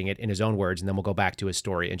narrating it in his own words, and then we'll go back to his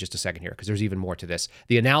story in just a second here, because there's even more to this.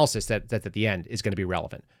 The analysis that at the end is going to be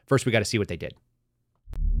relevant. First, we got to see what they did.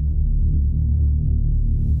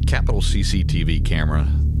 Capitol CCTV camera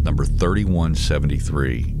number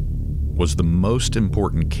 3173 was the most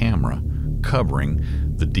important camera covering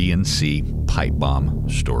the DNC pipe bomb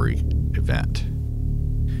story event.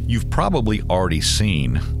 You've probably already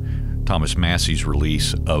seen Thomas Massey's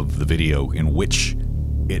release of the video in which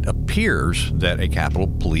it appears that a Capitol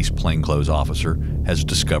Police plainclothes officer has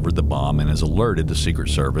discovered the bomb and has alerted the Secret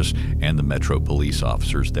Service and the Metro Police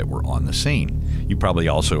officers that were on the scene. You probably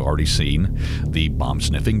also already seen the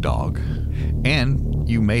bomb-sniffing dog, and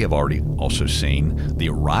you may have already also seen the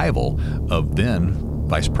arrival of then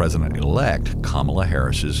Vice President-elect Kamala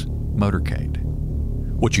Harris's motorcade.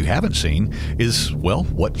 What you haven't seen is, well,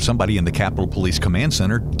 what somebody in the Capitol Police Command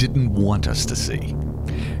Center didn't want us to see.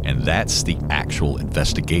 And that's the actual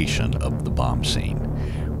investigation of the bomb scene.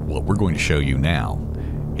 What we're going to show you now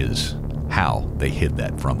is how they hid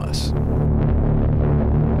that from us.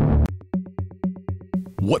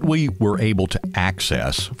 What we were able to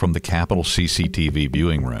access from the Capitol CCTV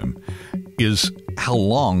viewing room is how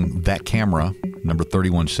long that camera, number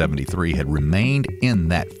 3173, had remained in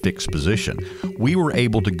that fixed position. We were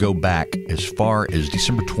able to go back as far as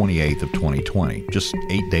December 28th of 2020, just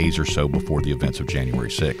 8 days or so before the events of January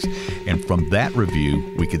 6th. And from that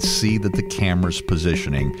review, we could see that the camera's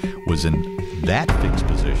positioning was in that fixed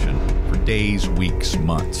position for days, weeks,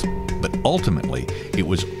 months. But ultimately, it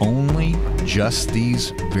was only just these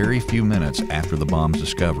very few minutes after the bomb's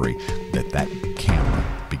discovery that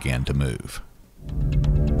camera began to move.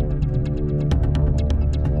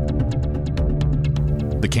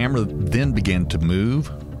 The camera then began to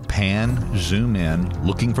move, pan, zoom in,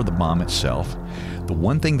 looking for the bomb itself. The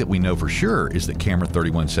one thing that we know for sure is that camera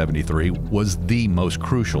 3173 was the most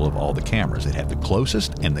crucial of all the cameras. It had the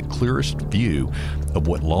closest and the clearest view of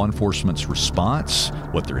what law enforcement's response,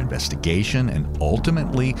 what their investigation, and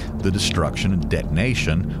ultimately the destruction and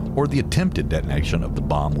detonation, or the attempted detonation of the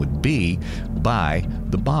bomb would be by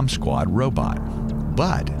the bomb squad robot.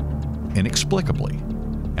 But inexplicably,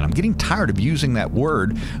 and I'm getting tired of using that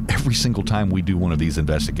word every single time we do one of these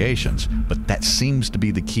investigations, but that seems to be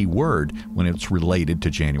the key word when it's related to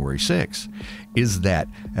January 6th, is that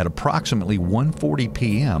at approximately 1:40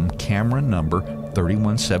 p.m., camera number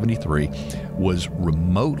 3173 was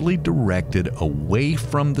remotely directed away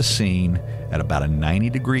from the scene at about a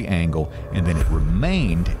 90-degree angle, and then it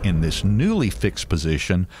remained in this newly fixed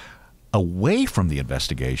position away from the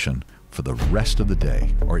investigation for the rest of the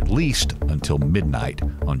day, or at least until midnight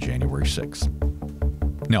on January 6th.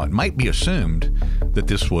 Now, it might be assumed that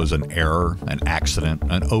this was an error, an accident,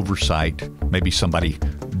 an oversight. Maybe somebody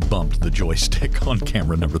bumped the joystick on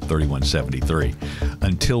camera number 3173,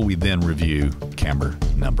 until we then review camera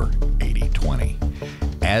number 8020.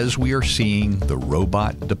 As we are seeing the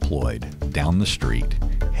robot deployed down the street,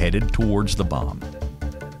 headed towards the bomb,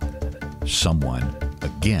 someone,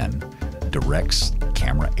 again, directs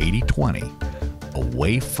camera 8020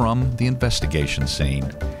 away from the investigation scene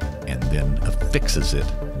and then affixes it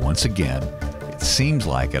once again, it seems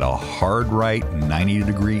like at a hard right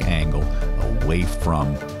 90-degree angle away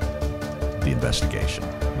from the investigation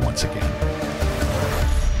once again.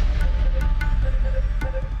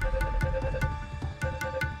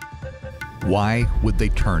 Why would they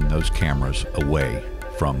turn those cameras away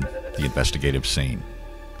from the investigative scene?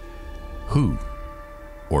 Who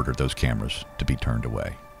ordered those cameras to be turned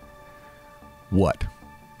away? What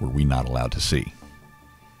were we not allowed to see?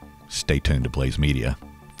 Stay tuned to Blaze Media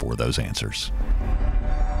for those answers.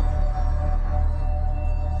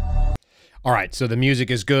 All right, so the music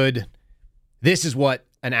is good. This is what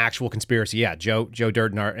an actual conspiracy, Joe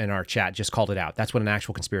Dirt in our chat just called it out. That's what an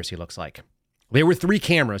actual conspiracy looks like. There were 3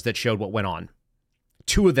 cameras that showed what went on.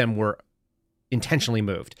 2 of them were intentionally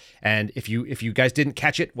moved. And if you guys didn't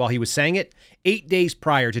catch it while he was saying it, 8 days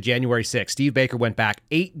prior to January 6th, Steve Baker went back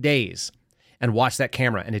 8 days and watched that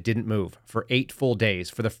camera, and it didn't move for 8 full days.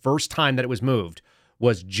 For the first time that it was moved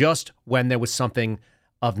was just when there was something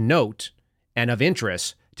of note and of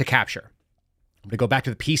interest to capture. I'm going to go back to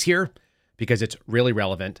the piece here because it's really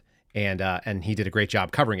relevant, and he did a great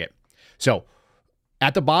job covering it. So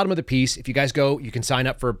at the bottom of the piece, if you guys go, you can sign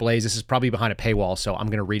up for Blaze. This is probably behind a paywall, so I'm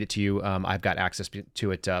going to read it to you. I've got access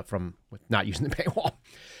to it from not using the paywall.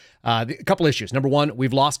 A couple issues. Number one,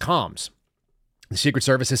 we've lost comms. The Secret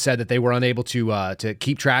Service has said that they were unable to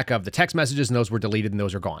keep track of the text messages, and those were deleted, and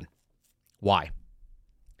those are gone. Why?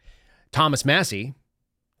 Thomas Massie,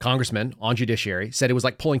 congressman on Judiciary, said it was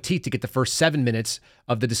like pulling teeth to get the first 7 minutes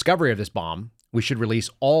of the discovery of this bomb. We should release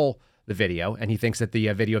all the video, and he thinks that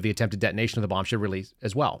the video of the attempted detonation of the bomb should release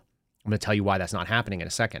as well. I'm going to tell you why that's not happening in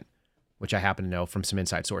a second, which I happen to know from some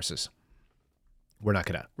inside sources. We're not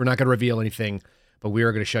gonna reveal anything, but we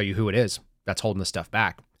are going to show you who it is that's holding this stuff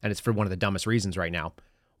back, and it's for one of the dumbest reasons right now.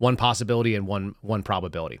 One possibility and one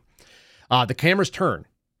probability. The cameras turn.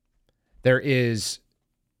 There is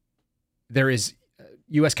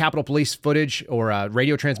U.S. Capitol Police footage, or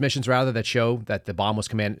radio transmissions rather, that show that the bomb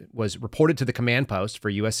was reported to the command post for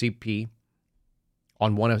USCP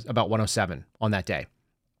on about 1:07 on that day.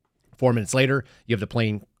 4 minutes later, you have the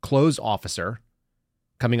plain clothes officer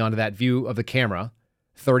coming onto that view of the camera,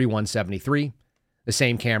 3173, the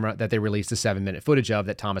same camera that they released the 7-minute footage of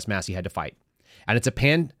that Thomas Massie had to fight. And it's a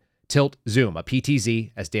pan tilt zoom, a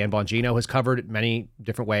PTZ, as Dan Bongino has covered many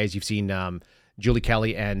different ways. You've seen Julie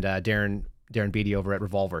Kelly and Darren Beatty over at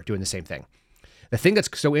Revolver doing the same thing. The thing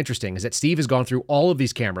that's so interesting is that Steve has gone through all of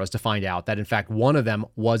these cameras to find out that, in fact, one of them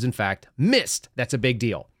was, in fact, missed. That's a big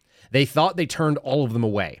deal. They thought they turned all of them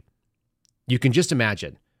away. You can just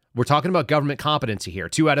imagine. We're talking about government competency here.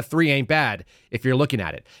 2 out of 3 ain't bad if you're looking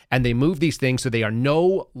at it. And they move these things so they are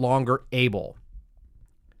no longer able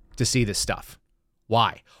to see this stuff.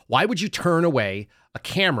 Why? Why would you turn away a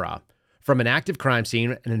camera from an active crime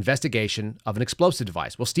scene, an investigation of an explosive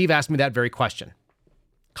device? Well, Steve asked me that very question.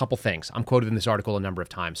 A couple things. I'm quoted in this article a number of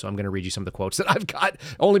times, so I'm going to read you some of the quotes that I've got,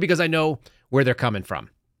 only because I know where they're coming from.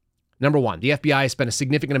 Number one, the FBI has spent a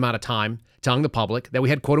significant amount of time telling the public that we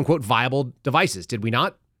had quote-unquote viable devices, did we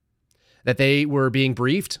not? That they were being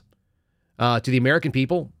briefed to the American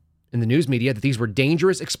people in the news media that these were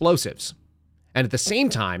dangerous explosives. And at the same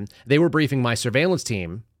time, they were briefing my surveillance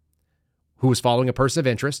team, who was following a person of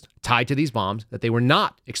interest tied to these bombs, that they were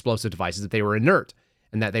not explosive devices, that they were inert,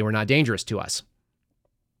 and that they were not dangerous to us.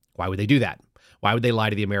 Why would they do that? Why would they lie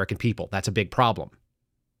to the American people? That's a big problem.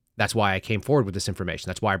 That's why I came forward with this information.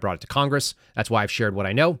 That's why I brought it to Congress. That's why I've shared what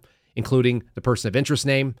I know, including the person of interest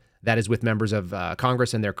name. That is with members of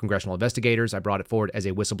Congress and their congressional investigators. I brought it forward as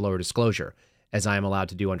a whistleblower disclosure, as I am allowed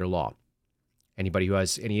to do under law. Anybody who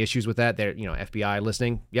has any issues with that, they're, FBI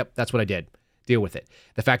listening, yep, that's what I did. Deal with it.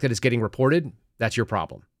 The fact that it's getting reported, that's your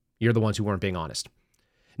problem. You're the ones who weren't being honest.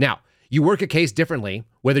 Now, you work a case differently,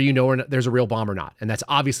 whether you know there's a real bomb or not. And that's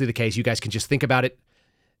obviously the case. You guys can just think about it.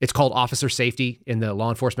 It's called officer safety in the law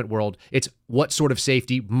enforcement world. It's what sort of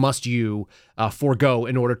safety must you forego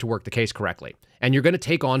in order to work the case correctly. And you're going to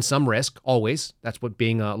take on some risk, always. That's what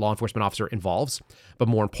being a law enforcement officer involves. But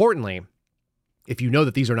more importantly, if you know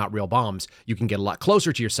that these are not real bombs, you can get a lot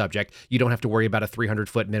closer to your subject. You don't have to worry about a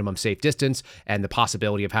 300-foot minimum safe distance and the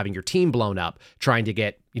possibility of having your team blown up trying to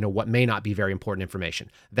get, what may not be very important information.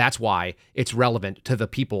 That's why it's relevant to the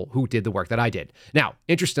people who did the work that I did. Now,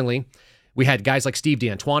 interestingly, we had guys like Steve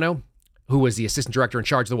D'Antuono, who was the assistant director in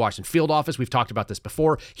charge of the Washington field office. We've talked about this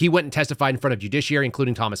before. He went and testified in front of judiciary,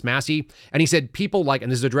 including Thomas Massey. And he said, people like,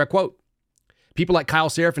 and this is a direct quote, people like Kyle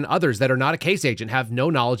Seraph and others that are not a case agent have no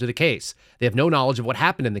knowledge of the case. They have no knowledge of what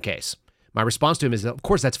happened in the case. My response to him is, of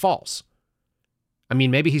course, that's false. I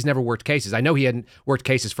mean, maybe he's never worked cases. I know he hadn't worked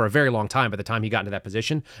cases for a very long time by the time he got into that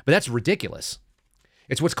position, but that's ridiculous.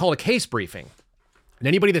 It's what's called a case briefing. And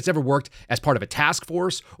anybody that's ever worked as part of a task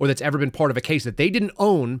force or that's ever been part of a case that they didn't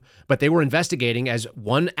own, but they were investigating as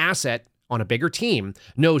one asset on a bigger team,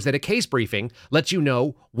 knows that a case briefing lets you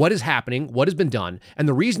know what is happening, what has been done. And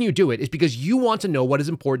the reason you do it is because you want to know what is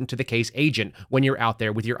important to the case agent when you're out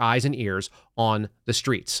there with your eyes and ears on the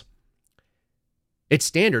streets. It's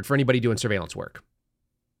standard for anybody doing surveillance work.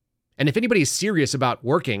 And if anybody is serious about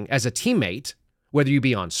working as a teammate, whether you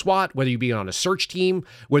be on SWAT, whether you be on a search team,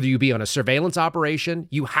 whether you be on a surveillance operation,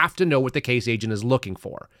 you have to know what the case agent is looking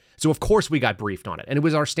for. So of course we got briefed on it, and it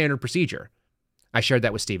was our standard procedure. I shared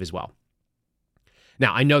that with Steve as well.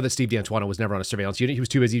 Now, I know that Steve D'Antuono was never on a surveillance unit. He was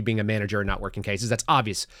too busy being a manager and not working cases. That's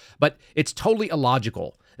obvious. But it's totally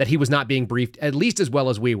illogical that he was not being briefed at least as well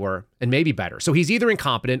as we were, and maybe better. So he's either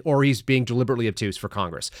incompetent or he's being deliberately obtuse for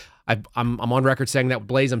Congress. I'm on record saying that with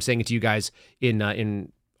Blaze. I'm saying it to you guys in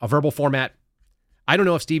a verbal format. I don't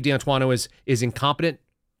know if Steve D'Antuono is incompetent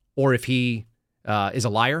or if he is a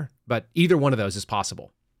liar, but either one of those is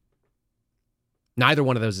possible. Neither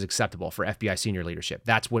one of those is acceptable for FBI senior leadership.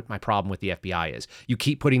 That's what my problem with the FBI is. You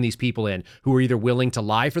keep putting these people in who are either willing to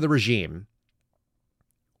lie for the regime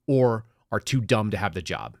or are too dumb to have the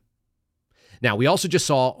job. Now, we also just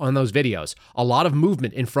saw on those videos a lot of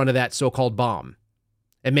movement in front of that so-called bomb.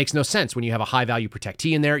 It makes no sense when you have a high-value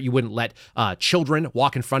protectee in there. You wouldn't let children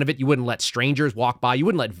walk in front of it. You wouldn't let strangers walk by. You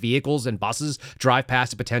wouldn't let vehicles and buses drive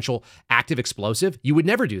past a potential active explosive. You would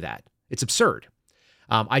never do that. It's absurd.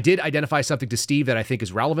 I did identify something to Steve that I think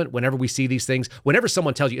is relevant whenever we see these things. Whenever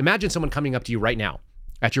someone tells you, imagine someone coming up to you right now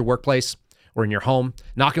at your workplace or in your home,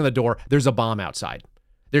 knocking on the door, there's a bomb outside.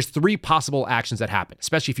 There's 3 possible actions that happen,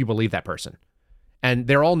 especially if you believe that person. And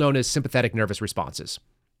they're all known as sympathetic nervous responses.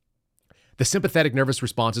 The sympathetic nervous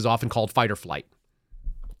response is often called fight or flight.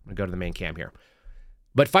 I'm going to go to the main cam here.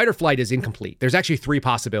 But fight or flight is incomplete. There's actually 3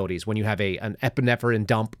 possibilities when you have an epinephrine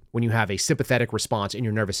dump, when you have a sympathetic response in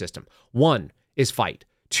your nervous system. 1 is fight.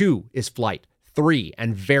 2 is flight. 3,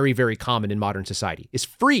 and very, very common in modern society, is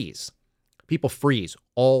freeze. People freeze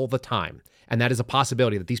all the time. And that is a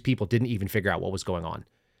possibility that these people didn't even figure out what was going on,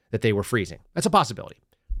 that they were freezing. That's a possibility.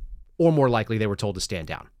 Or more likely, they were told to stand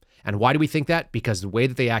down. And why do we think that? Because the way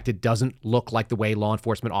that they acted doesn't look like the way law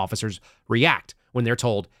enforcement officers react when they're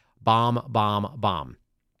told, bomb, bomb, bomb.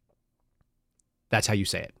 That's how you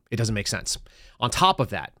say it. It doesn't make sense. On top of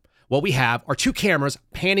that, what we have are 2 cameras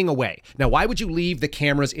panning away. Now, why would you leave the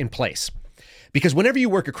cameras in place? Because whenever you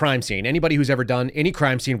work a crime scene, anybody who's ever done any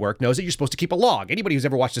crime scene work knows that you're supposed to keep a log. Anybody who's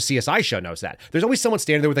ever watched a CSI show knows that. There's always someone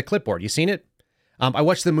standing there with a clipboard. You seen it? I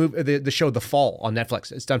watched the show The Fall on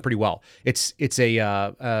Netflix. It's done pretty well. It's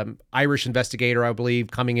a Irish investigator, I believe,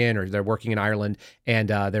 coming in, or they're working in Ireland, and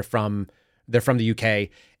they're from the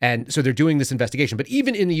UK. And so they're doing this investigation. But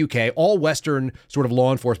even in the UK, all Western sort of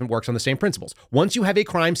law enforcement works on the same principles. Once you have a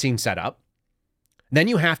crime scene set up, then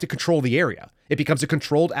you have to control the area. It becomes a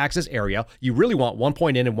controlled access area. You really want 1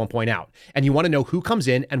 point in and 1 point out. And you want to know who comes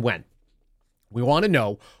in and when. We want to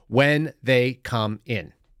know when they come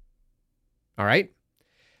in. All right?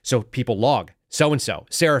 So people log, so-and-so,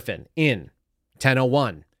 Seraphin, in,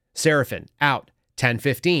 10:01, Seraphin, out,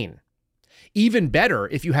 10:15. Even better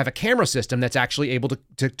if you have a camera system that's actually able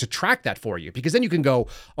to track that for you, because then you can go,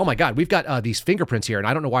 oh my God, we've got these fingerprints here and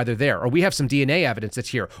I don't know why they're there. Or we have some DNA evidence that's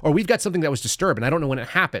here. Or we've got something that was disturbed and I don't know when it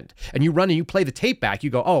happened. And you run and you play the tape back. You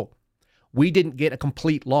go, oh, we didn't get a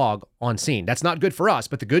complete log on scene. That's not good for us.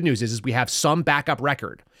 But the good news is we have some backup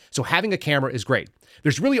record. So having a camera is great.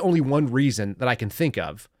 There's really only one reason that I can think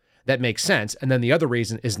of that makes sense. And then the other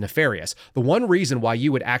reason is nefarious. The one reason why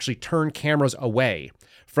you would actually turn cameras away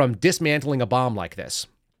from dismantling a bomb like this,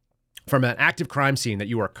 from an active crime scene that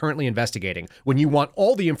you are currently investigating, when you want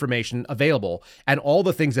all the information available and all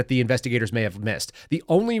the things that the investigators may have missed, the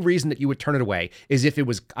only reason that you would turn it away is if it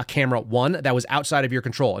was a camera, one, that was outside of your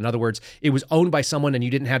control. In other words, it was owned by someone and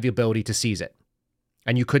you didn't have the ability to seize it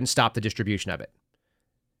and you couldn't stop the distribution of it.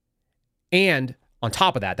 And on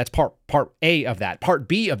top of that, that's part A of that. Part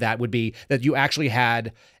B of that would be that you actually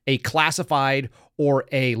had a classified or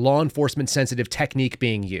a law enforcement sensitive technique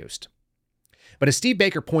being used. But as Steve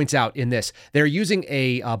Baker points out in this, they're using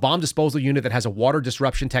a bomb disposal unit that has a water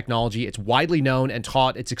disruption technology. It's widely known and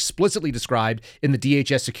taught. It's explicitly described in the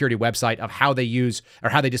DHS security website of how they use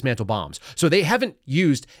or how they dismantle bombs. So they haven't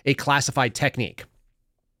used a classified technique.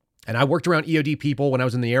 And I worked around EOD people when I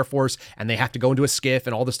was in the Air Force, and they have to go into a skiff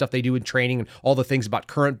and all the stuff they do in training and all the things about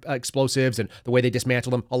current explosives and the way they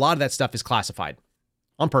dismantle them. A lot of that stuff is classified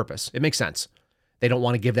on purpose. It makes sense. They don't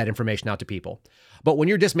want to give that information out to people. But when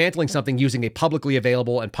you're dismantling something using a publicly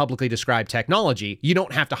available and publicly described technology, you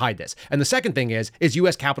don't have to hide this. And the second thing is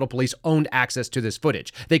U.S. Capitol Police owned access to this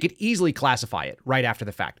footage. They could easily classify it right after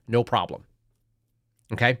the fact. No problem.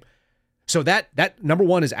 Okay? So that number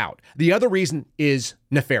one is out. The other reason is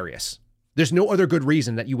nefarious. There's no other good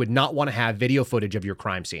reason that you would not want to have video footage of your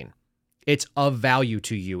crime scene. It's of value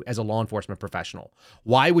to you as a law enforcement professional.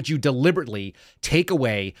 Why would you deliberately take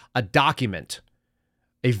away a document,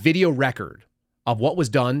 a video record of what was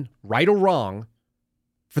done, right or wrong,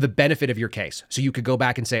 for the benefit of your case? So you could go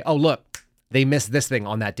back and say, oh, look, they missed this thing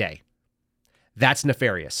on that day. That's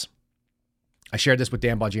nefarious. I shared this with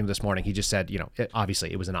Dan Bongino this morning. He just said,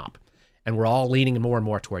 obviously it was an op. And we're all leaning more and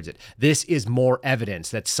more towards it. This is more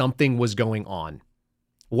evidence that something was going on.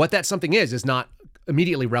 What that something is not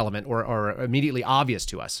immediately relevant or immediately obvious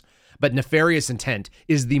to us. But nefarious intent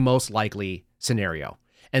is the most likely scenario.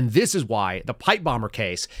 And this is why the pipe bomber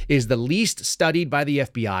case is the least studied by the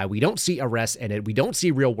FBI. We don't see arrests in it. We don't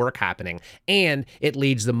see real work happening. And it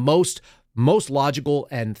leads the most logical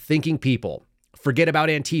and thinking people. Forget about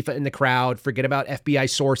Antifa in the crowd. Forget about FBI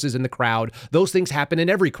sources in the crowd. Those things happen in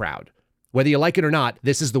every crowd. Whether you like it or not,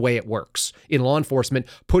 this is the way it works. In law enforcement,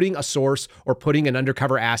 putting a source or putting an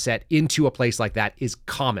undercover asset into a place like that is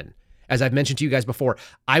common. As I've mentioned to you guys before,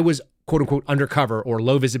 I was quote unquote undercover or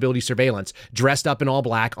low visibility surveillance, dressed up in all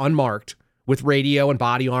black, unmarked, with radio and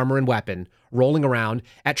body armor and weapon, rolling around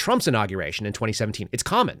at Trump's inauguration in 2017. It's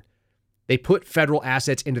common. They put federal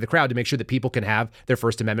assets into the crowd to make sure that people can have their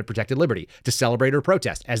First Amendment protected liberty to celebrate or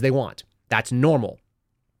protest as they want. That's normal.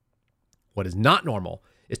 What is not normal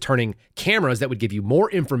is turning cameras that would give you more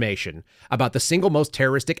information about the single most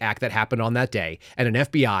terroristic act that happened on that day and an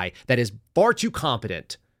FBI that is far too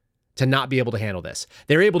competent to not be able to handle this.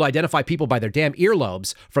 They're able to identify people by their damn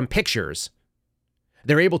earlobes from pictures.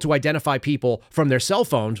 They're able to identify people from their cell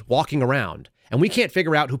phones walking around. And we can't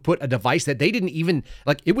figure out who put a device that they didn't even,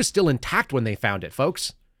 it was still intact when they found it,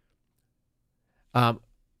 folks.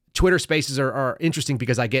 Twitter spaces are interesting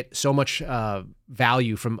because I get so much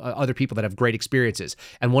value from other people that have great experiences.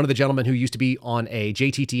 And one of the gentlemen who used to be on a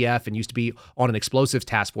JTTF and used to be on an explosives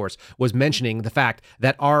task force was mentioning the fact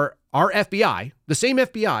that our FBI, the same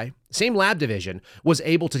FBI, same lab division, was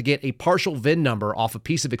able to get a partial VIN number off a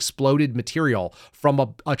piece of exploded material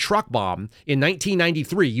from a truck bomb in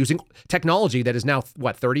 1993 using technology that is now,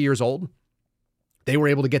 30 years old? They were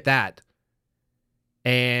able to get that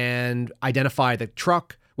and identify the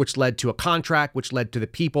truck, which led to a contract, which led to the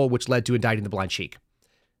people, which led to indicting the Blind Sheik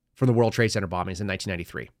from the World Trade Center bombings in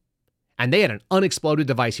 1993. And they had an unexploded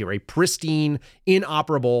device here, a pristine,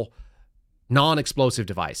 inoperable, non-explosive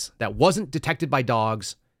device that wasn't detected by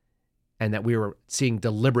dogs and that we were seeing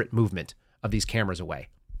deliberate movement of these cameras away.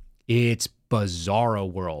 It's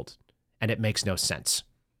bizarro world, and it makes no sense.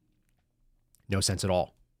 No sense at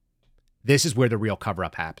all. This is where the real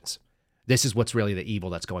cover-up happens. This is what's really the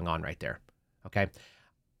evil that's going on right there, okay?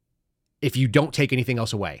 If you don't take anything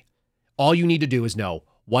else away, all you need to do is know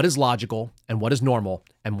what is logical and what is normal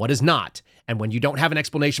and what is not. And when you don't have an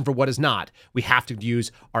explanation for what is not, we have to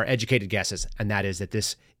use our educated guesses. And that is that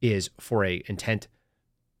this is for an intent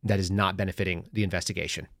that is not benefiting the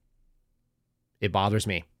investigation. It bothers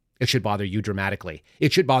me. It should bother you dramatically.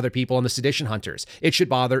 It should bother people on the sedition hunters. It should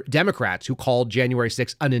bother Democrats who called January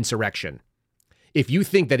 6th an insurrection. If you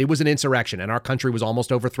think that it was an insurrection and our country was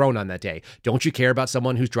almost overthrown on that day, don't you care about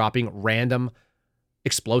someone who's dropping random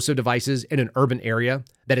explosive devices in an urban area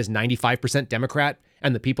that is 95% Democrat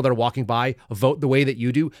and the people that are walking by vote the way that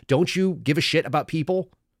you do? Don't you give a shit about people?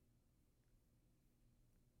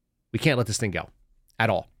 We can't let this thing go at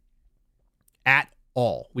all. At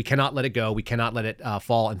all. We cannot let it go. We cannot let it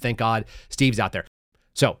fall. And thank God Steve's out there.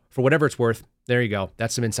 So for whatever it's worth, there you go.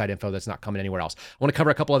 That's some inside info that's not coming anywhere else. I want to cover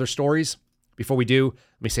a couple other stories. Before we do,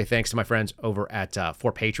 let me say thanks to my friends over at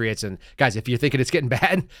 4 Patriots. And guys, if you're thinking it's getting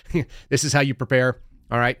bad, this is how you prepare.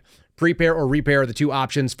 All right. Prepare or repair are the two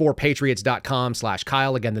options.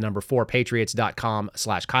 4patriots.com/Kyle. Again, the number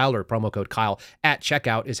 4patriots.com/Kyle, or promo code Kyle at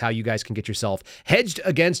checkout is how you guys can get yourself hedged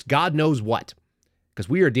against God knows what. Because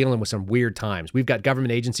we are dealing with some weird times. We've got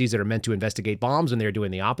government agencies that are meant to investigate bombs and they're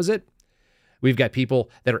doing the opposite. We've got people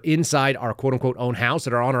that are inside our quote unquote own house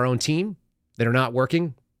that are on our own team that are not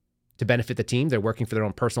working to benefit the team. They're working for their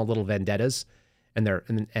own personal little vendettas and they're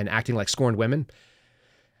and acting like scorned women.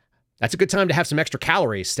 That's a good time to have some extra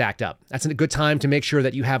calories stacked up. That's a good time to make sure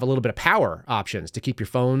that you have a little bit of power options to keep your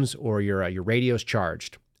phones or your radios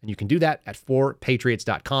charged. And you can do that at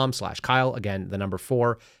 4patriots.com/Kyle. Again, the number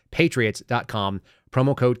 4patriots.com,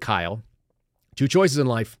 promo code Kyle. Two choices in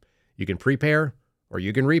life. You can prepare or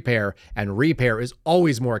you can repair, and repair is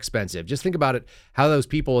always more expensive. Just think about it, how those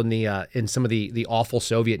people in some of the awful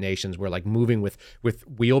Soviet nations were like moving with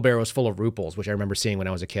wheelbarrows full of rubles, which I remember seeing when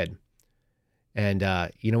I was a kid. And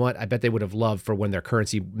you know what? I bet they would have loved for when their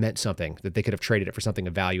currency meant something, that they could have traded it for something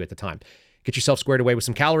of value at the time. Get yourself squared away with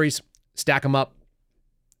some calories, stack them up,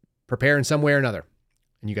 prepare in some way or another.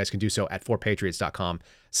 And you guys can do so at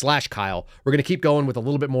 4patriots.com/Kyle. We're going to keep going with a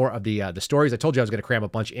little bit more of the stories. I told you I was going to cram a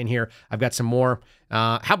bunch in here. I've got some more.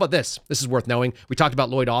 How about this? This is worth knowing. We talked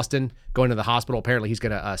about Lloyd Austin going to the hospital. Apparently he's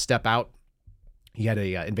going to step out. He had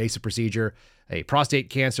a invasive procedure, a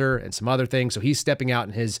prostate cancer, and some other things. So he's stepping out,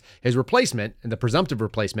 and his replacement, and the presumptive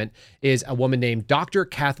replacement, is a woman named Dr.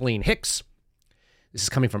 Kathleen Hicks. This is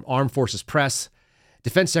coming from Armed Forces Press.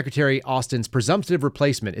 Defense Secretary Austin's presumptive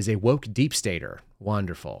replacement is a woke deep stater.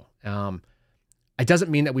 Wonderful. It doesn't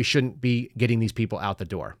mean that we shouldn't be getting these people out the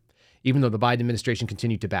door. Even though the Biden administration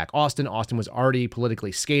continued to back Austin was already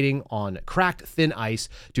politically skating on cracked thin ice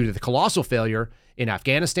due to the colossal failure in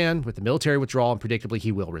Afghanistan with the military withdrawal, and predictably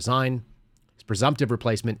he will resign. His presumptive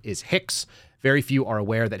replacement is Hicks. Very few are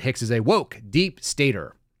aware that Hicks is a woke deep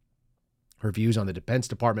stater. Her views on the Defense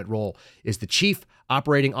Department role is the chief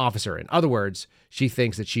operating officer. In other words, she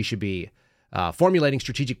thinks that she should be formulating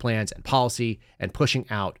strategic plans and policy and pushing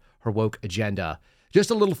out her woke agenda. Just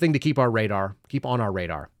a little thing to keep on our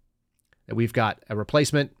radar. That we've got a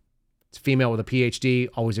replacement. It's a female with a PhD,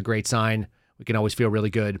 always a great sign. We can always feel really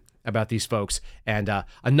good about these folks. And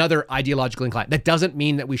another ideological incline. That doesn't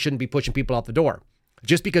mean that we shouldn't be pushing people out the door.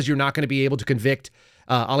 Just because you're not going to be able to convict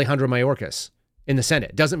Alejandro Mayorkas in the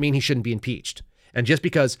Senate doesn't mean he shouldn't be impeached. And just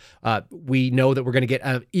because we know that we're going to get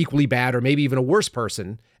an equally bad or maybe even a worse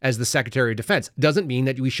person as the Secretary of Defense doesn't mean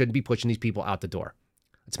that we shouldn't be pushing these people out the door.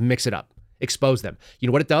 Let's mix it up. Expose them. You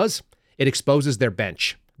know what it does? It exposes their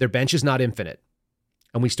bench. Their bench is not infinite.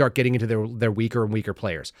 And we start getting into their weaker and weaker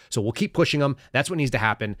players. So we'll keep pushing them. That's what needs to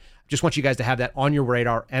happen. Just want you guys to have that on your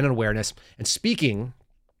radar and an awareness. And speaking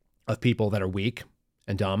of people that are weak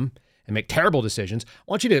and dumb and make terrible decisions,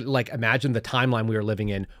 I want you to imagine the timeline we are living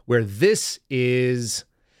in, where this is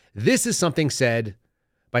something said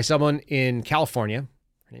by someone in California.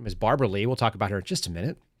 Her name is Barbara Lee. We'll talk about her in just a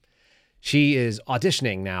minute. She is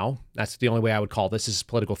auditioning now. That's the only way I would call this. This is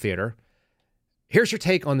political theater. Here's her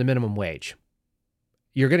take on the minimum wage.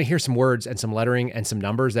 You're going to hear some words and some lettering and some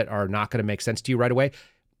numbers that are not going to make sense to you right away.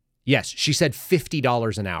 Yes, she said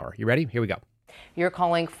 $50 an hour. You ready? Here we go. You're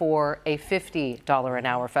calling for a $50 an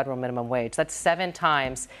hour federal minimum wage. That's 7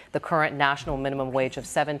 times the current national minimum wage of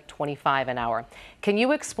 $7.25 an hour. Can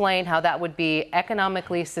you explain how that would be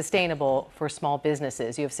economically sustainable for small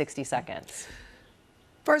businesses? You have 60 seconds.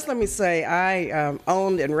 First, let me say I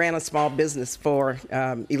owned and ran a small business for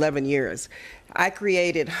 11 years. I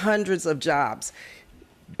created hundreds of jobs.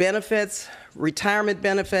 Benefits, retirement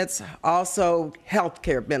benefits, also health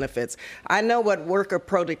care benefits. I know what worker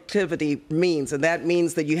productivity means, and that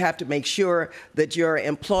means that you have to make sure that your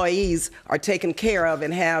employees are taken care of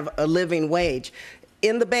and have a living wage.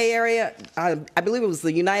 In the Bay Area, I believe it was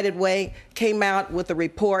the United Way, came out with a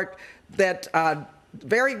report that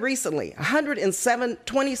very recently,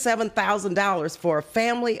 $127,000 for a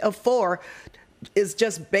family of 4 is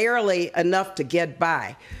just barely enough to get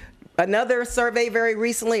by. Another survey very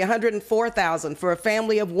recently, $104,000 for a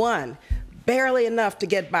family of 1. barely enough to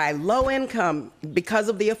get by, low income because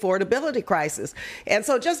of the affordability crisis. And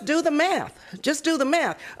so just do the math. Just do the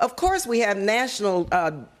math. Of course, we have national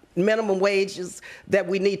minimum wages that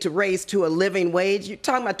we need to raise to a living wage. You're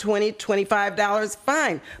talking about $20, $25,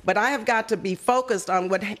 fine. But I have got to be focused on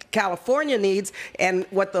what California needs and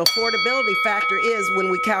what the affordability factor is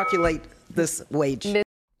when we calculate this wage.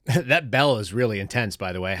 That bell is really intense,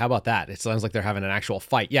 by the way. How about that? It sounds like they're having an actual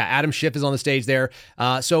fight. Yeah, Adam Schiff is on the stage there.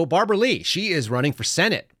 So Barbara Lee, she is running for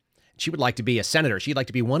Senate. She would like to be a senator. She'd like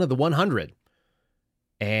to be one of the 100.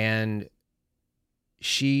 And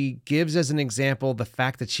she gives as an example the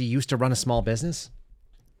fact that she used to run a small business.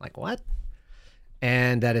 Like, what?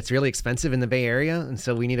 And that it's really expensive in the Bay Area, and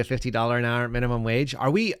so we need a $50 an hour minimum wage. Are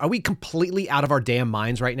we completely out of our damn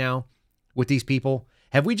minds right now with these people?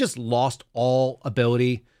 Have we just lost all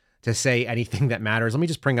ability to say anything that matters? Let me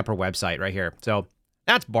just bring up her website right here. So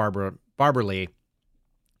that's Barbara Lee.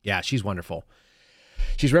 Yeah, she's wonderful.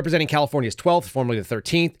 She's representing California's 12th, formerly the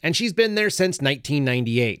 13th, and she's been there since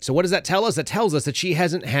 1998. So what does that tell us? That tells us that she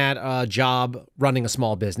hasn't had a job running a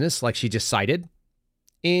small business like she just cited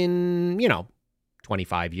in,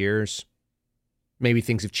 25 years. Maybe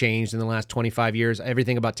things have changed in the last 25 years.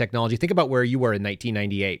 Everything about technology. Think about where you were in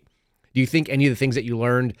 1998. Do you think any of the things that you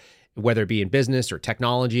learned, whether it be in business or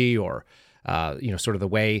technology or, sort of the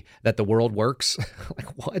way that the world works,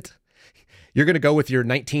 like what? You're going to go with your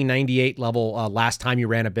 1998 level last time you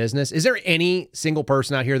ran a business? Is there any single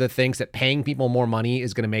person out here that thinks that paying people more money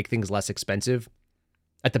is going to make things less expensive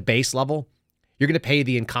at the base level? You're going to pay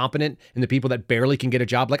the incompetent and the people that barely can get a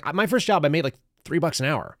job. Like my first job, I made like $3 an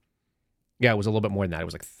hour. Yeah, it was a little bit more than that. It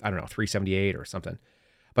was like, I don't know, $3.78 or something.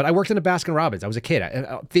 But I worked in a Baskin Robbins. I was a kid.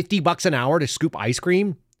 $50 an hour to scoop ice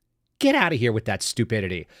cream? Get out of here with that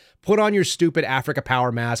stupidity. Put on your stupid Africa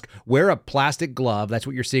Power mask. Wear a plastic glove. That's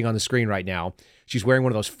what you're seeing on the screen right now. She's wearing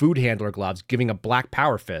one of those food handler gloves, giving a black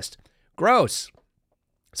power fist. Gross.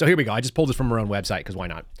 So here we go. I just pulled this from her own website because why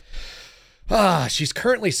not? She's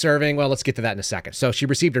currently serving. Well, let's get to that in a second. So she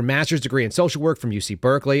received her master's degree in social work from UC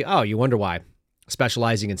Berkeley. Oh, you wonder why.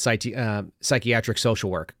 Specializing in psychiatric social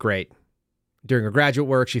work. Great. During her graduate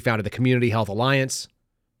work, she founded the Community Health Alliance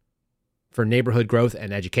for Neighborhood Growth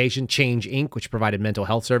and Education, Change, Inc., which provided mental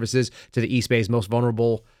health services to the East Bay's most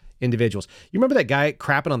vulnerable individuals. You remember that guy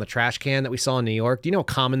crapping on the trash can that we saw in New York? Do you know how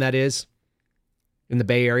common that is in the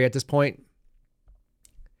Bay Area at this point?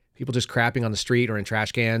 People just crapping on the street or in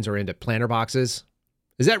trash cans or into planter boxes.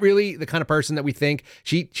 Is that really the kind of person that we think?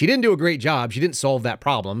 She didn't do a great job. She didn't solve that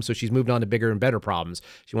problem, so she's moved on to bigger and better problems.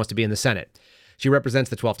 She wants to be in the Senate. She represents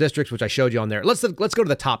the 12 districts, which I showed you on there. Let's go to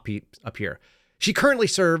the top up here. She currently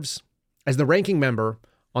serves as the ranking member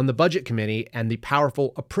on the Budget Committee and the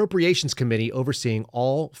powerful Appropriations Committee overseeing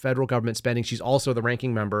all federal government spending. She's also the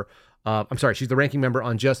ranking member. She's the ranking member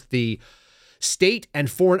on just the State and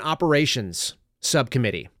Foreign Operations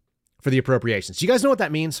Subcommittee for the Appropriations. Do you guys know what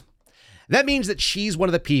that means? That means that she's one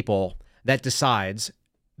of the people that decides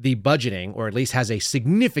the budgeting, or at least has a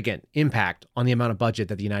significant impact on the amount of budget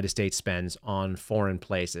that the United States spends on foreign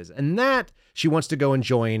places. And that she wants to go and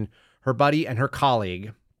join her buddy and her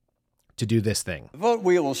colleague to do this thing. The vote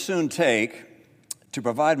we will soon take to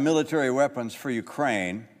provide military weapons for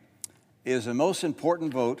Ukraine is the most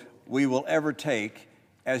important vote we will ever take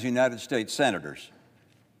as United States senators.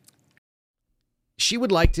 She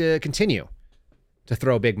would like to continue to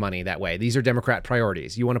throw big money that way. These are Democrat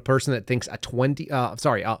priorities. You want a person that thinks a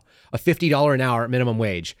 $50 an hour minimum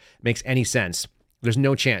wage makes any sense. There's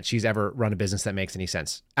no chance she's ever run a business that makes any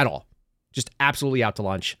sense at all. Just absolutely out to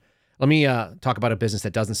lunch. Let me talk about a business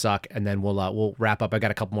that doesn't suck, and then we'll wrap up. I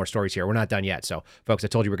got a couple more stories here. We're not done yet, so folks, I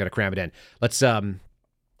told you we're going to cram it in. Let's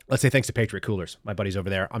say thanks to Patriot Coolers. My buddy's over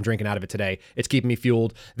there. I'm drinking out of it today. It's keeping me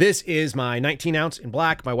fueled. This is my 19-ounce in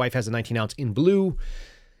black. My wife has a 19-ounce in blue.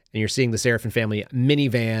 And you're seeing the Seraphin family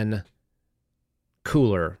minivan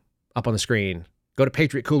cooler up on the screen. Go to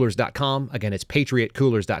patriotcoolers.com. Again, it's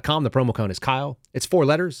patriotcoolers.com. The promo code is Kyle. It's 4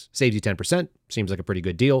 letters, saves you 10%. Seems like a pretty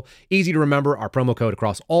good deal. Easy to remember. Our promo code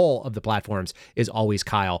across all of the platforms is always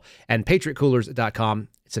Kyle. And patriotcoolers.com,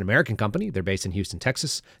 it's an American company. They're based in Houston,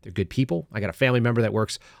 Texas. They're good people. I got a family member that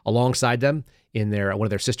works alongside them in one of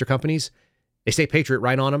their sister companies. They say Patriot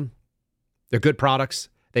right on them. They're good products.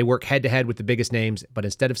 They work head-to-head with the biggest names, but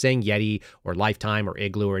instead of saying Yeti or Lifetime or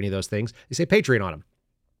Igloo or any of those things, they say Patriot on them.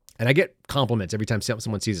 And I get compliments every time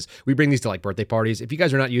someone sees us. We bring these to like birthday parties. If you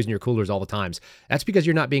guys are not using your coolers all the times, that's because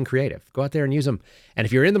you're not being creative. Go out there and use them. And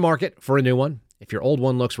if you're in the market for a new one, if your old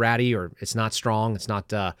one looks ratty or it's not strong, it's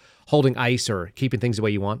not holding ice or keeping things the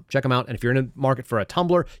way you want, check them out. And if you're in the market for a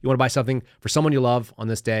tumbler, you want to buy something for someone you love on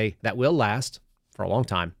this day that will last for a long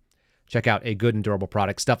time, check out a good and durable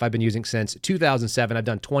product. Stuff I've been using since 2007. I've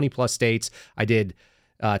done 20 plus states. I did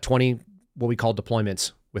 20 what we call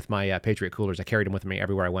deployments with my Patriot coolers. I carried them with me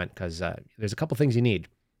everywhere I went because there's a couple things you need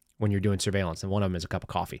when you're doing surveillance, and one of them is a cup of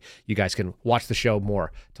coffee. You guys can watch the show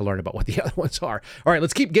more to learn about what the other ones are. All right,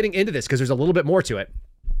 let's keep getting into this because there's a little bit more to it.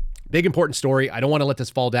 Big, important story. I don't want to let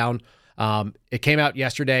this fall down. It came out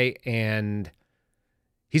yesterday, and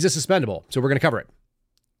he's a suspendable, so we're going to cover it.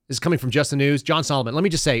 This is coming from Just the News. John Solomon. Let me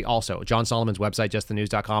just say also, John Solomon's website,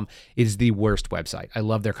 justthenews.com, is the worst website. I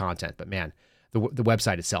love their content, but man, the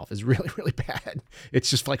website itself is really, really bad. It's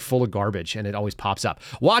just like full of garbage, and it always pops up.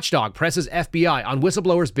 Watchdog presses FBI on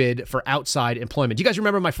whistleblower's bid for outside employment. Do you guys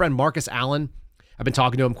remember my friend Marcus Allen? I've been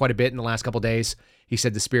talking to him quite a bit in the last couple of days. He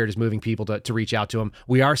said the Spirit is moving people to reach out to him.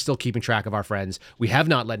 We are still keeping track of our friends. We have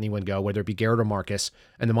not let anyone go, whether it be Garrett or Marcus,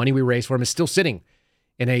 and the money we raised for him is still sitting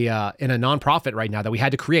in a nonprofit right now that we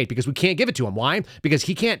had to create because we can't give it to him. Why? Because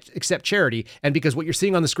he can't accept charity, and because what you're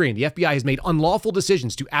seeing on the screen, the FBI has made unlawful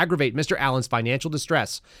decisions to aggravate Mr. Allen's financial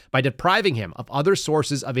distress by depriving him of other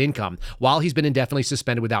sources of income while he's been indefinitely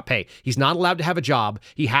suspended without pay. He's not allowed to have a job.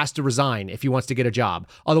 He has to resign if he wants to get a job.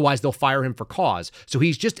 Otherwise, they'll fire him for cause. So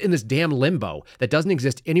he's just in this damn limbo that doesn't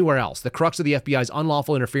exist anywhere else. The crux of the FBI's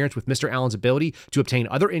unlawful interference with Mr. Allen's ability to obtain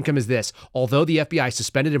other income is this. Although the FBI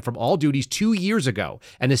suspended him from all duties 2 years ago,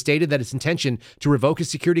 and has stated that its intention to revoke his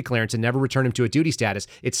security clearance and never return him to a duty status,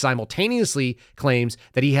 it simultaneously claims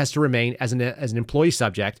that he has to remain as an employee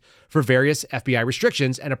subject for various FBI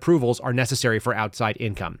restrictions and approvals are necessary for outside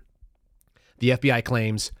income. The FBI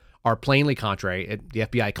claims are plainly contrary. The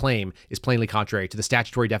FBI claim is plainly contrary to the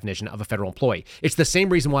statutory definition of a federal employee. It's the same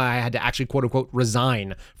reason why I had to actually, quote unquote,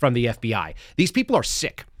 resign from the FBI. These people are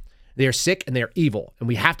sick. They are sick and they are evil, and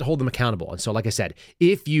we have to hold them accountable. And so, like I said,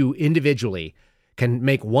 if you individually can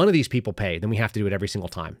make one of these people pay, then we have to do it every single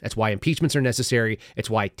time. That's why impeachments are necessary. It's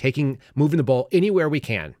why moving the ball anywhere we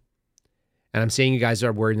can. And I'm seeing you guys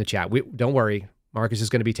are worried in the chat. Don't worry. Marcus is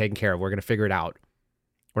going to be taken care of. We're going to figure it out.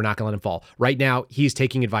 We're not going to let him fall. Right now, he's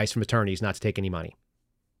taking advice from attorneys not to take any money.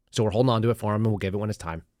 So we're holding on to it for him, and we'll give it when it's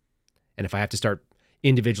time. And if I have to start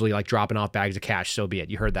individually like dropping off bags of cash, so be it.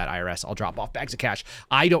 You heard that, IRS. I'll drop off bags of cash.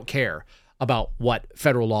 I don't care about what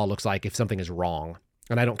federal law looks like if something is wrong.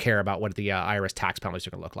 And I don't care about what the IRS tax penalties are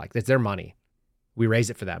going to look like. It's their money. We raise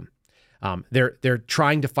it for them. They're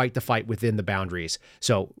trying to fight the fight within the boundaries.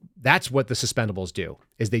 So that's what the suspendables do,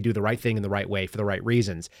 is they do the right thing in the right way for the right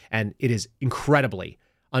reasons. And it is incredibly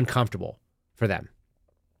uncomfortable for them.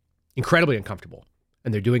 Incredibly uncomfortable.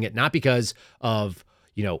 And they're doing it not because of,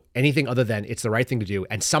 anything other than it's the right thing to do.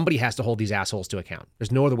 And somebody has to hold these assholes to account.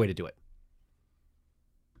 There's no other way to do it.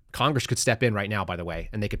 Congress could step in right now, by the way,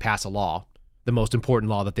 and they could pass a law, the most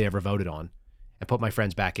important law that they ever voted on, and put my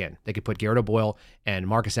friends back in. They could put Garrett O'Boyle and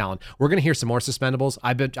Marcus Allen. We're going to hear some more suspendables.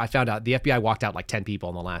 I found out the FBI walked out like 10 people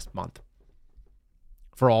in the last month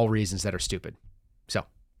for all reasons that are stupid. So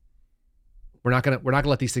we're not going to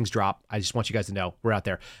let these things drop. I just want you guys to know we're out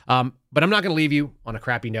there. But I'm not going to leave you on a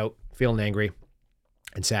crappy note, feeling angry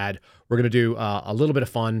and sad. We're going to do a little bit of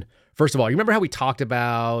fun. First of all, you remember how we talked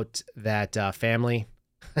about that family?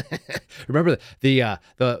 Remember the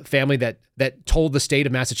family that told the state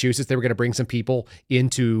of Massachusetts they were going to bring some people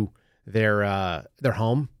into their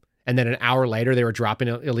home, and then an hour later they were dropping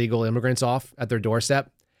illegal immigrants off at their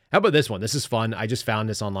doorstep? How about this one? This is fun. I just found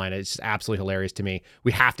this online. It's just absolutely hilarious to me.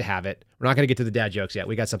 We have to have it. We're not going to get to the dad jokes yet.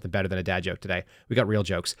 We got something better than a dad joke today. We got real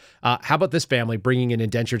jokes. How about this family bringing in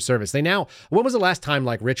indentured service? When was the last time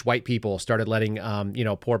like rich white people started letting,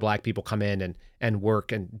 poor black people come in and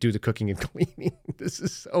work and do the cooking and cleaning? This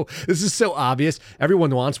is so obvious.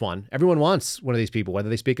 Everyone wants one. Everyone wants one of these people, whether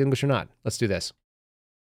they speak English or not. Let's do this.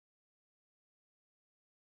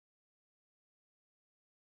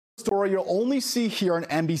 Story you'll only see here on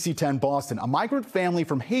NBC 10 Boston. A migrant family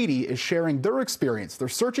from Haiti is sharing their experience. They're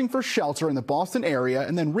searching for shelter in the Boston area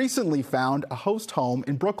and then recently found a host home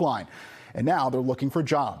in Brookline. And now they're looking for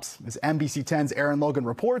jobs. As NBC 10's Aaron Logan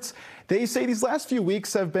reports, they say these last few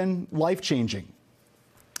weeks have been life-changing.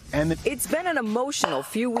 And it's been an emotional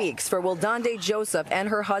few weeks for Wildande Joseph and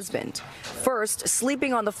her husband. First,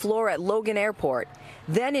 sleeping on the floor at Logan Airport.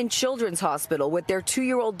 Then in Children's Hospital with their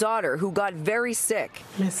 2-year-old daughter who got very sick.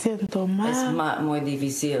 She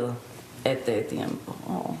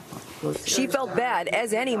felt bad,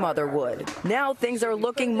 as any mother would. Now things are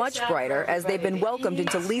looking much brighter as they've been welcomed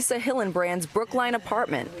into Lisa Hillenbrand's Brookline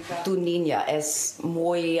apartment. Tu niña es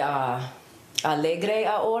muy alegre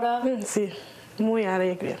ahora? Sí, muy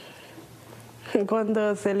alegre.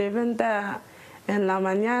 Cuando se levanta En la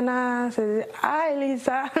mañana se dice, ay,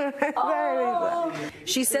 Lisa. Oh.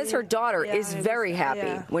 She says her daughter is very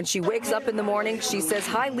happy. When she wakes up in the morning, she says,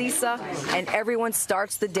 hi, Lisa, and everyone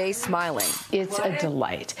starts the day smiling. It's a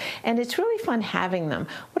delight, and it's really fun having them.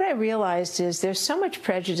 What I realized is there's so much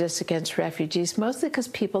prejudice against refugees, mostly because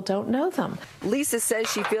people don't know them. Lisa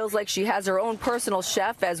says she feels like she has her own personal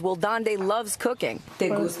chef, as Wildande loves cooking. ¿Te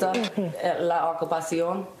gusta la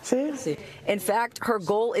ocupación? Sí. In fact, her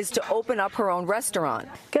goal is to open up her own restaurant.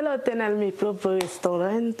 Quiero tener mi propio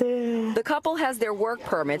restaurante. The couple has their work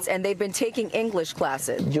permits and they've been taking English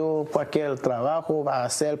classes. Yo cualquier trabajo va a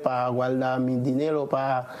hacer para guardar mi dinero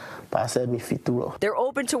para hacer mi futuro. They're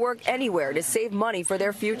open to work anywhere to save money for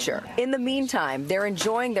their future. In the meantime, they're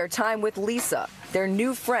enjoying their time with Lisa, their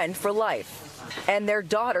new friend for life, and their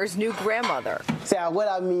daughter's new grandmother. Se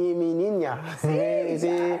abuela mi niña.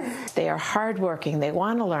 They are hardworking. They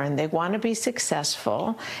want to learn. They want to be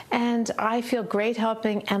successful. And I feel great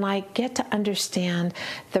helping, and I get to understand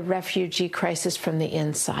the refugee crisis from the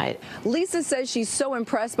inside. Lisa says she's so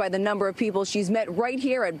impressed by the number of people she's met right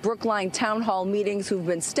here at Brookline Town Hall meetings who've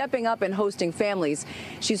been stepping up and hosting families.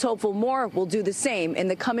 She's hopeful more will do the same in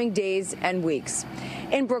the coming days and weeks.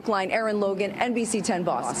 In Brookline, Erin Logan, NBC 10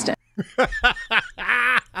 Boston.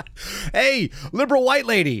 Hey, liberal white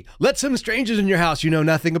lady, let some strangers in your house you know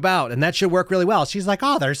nothing about, and that should work really well. She's like,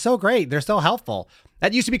 oh, they're so great. They're so helpful.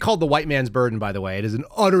 That used to be called the white man's burden, by the way. It is an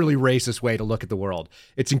utterly racist way to look at the world.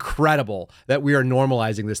 It's incredible that we are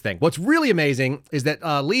normalizing this thing. What's really amazing is that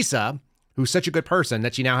Lisa, who's such a good person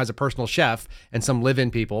that she now has a personal chef and some live-in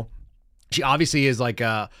people, she obviously is like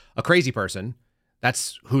a crazy person.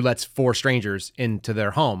 That's who lets 4 strangers into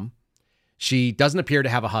their home. She doesn't appear to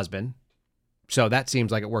have a husband, so that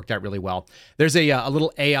seems like it worked out really well. There's a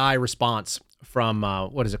little AI response from,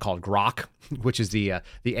 what is it called? Grok, which is the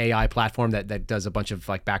AI platform that does a bunch of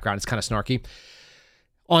like background. It's kind of snarky.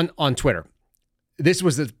 On Twitter, this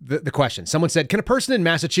was the question. Someone said, can a person in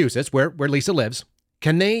Massachusetts, where Lisa lives,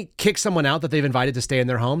 can they kick someone out that they've invited to stay in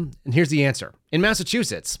their home? And here's the answer. In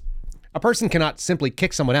Massachusetts, a person cannot simply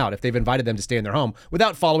kick someone out if they've invited them to stay in their home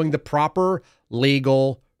without following the proper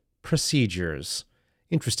legal procedures.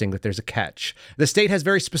 Interesting that there's a catch. The state has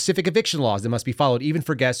very specific eviction laws that must be followed even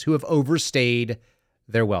for guests who have overstayed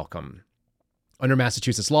their welcome. Under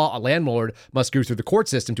Massachusetts law, a landlord must go through the court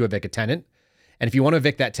system to evict a tenant. And if you want to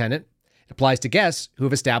evict that tenant, it applies to guests who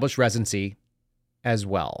have established residency as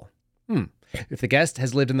well. If the guest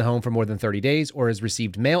has lived in the home for more than 30 days or has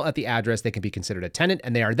received mail at the address, they can be considered a tenant,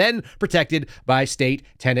 and they are then protected by state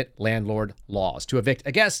tenant landlord laws. To evict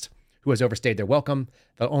a guest who has overstayed their welcome,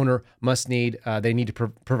 the owner must need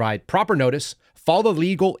to provide proper notice, follow the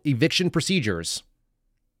legal eviction procedures,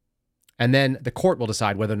 and then the court will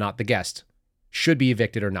decide whether or not the guest should be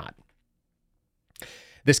evicted or not.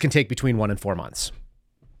 This can take between 1 and 4 months.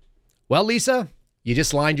 Well, Lisa, you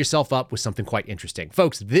just lined yourself up with something quite interesting.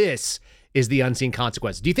 Folks, this is the unseen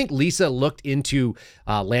consequence. Do you think Lisa looked into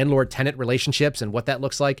landlord-tenant relationships and what that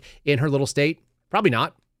looks like in her little state? Probably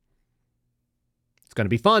not. It's going to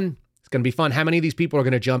be fun. It's going to be fun. How many of these people are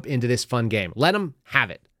going to jump into this fun game? Let them have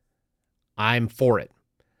it. I'm for it.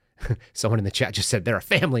 Someone in the chat just said they're a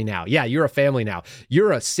family now. Yeah, you're a family now.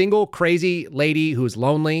 You're a single crazy lady who's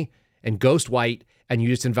lonely and ghost white, and you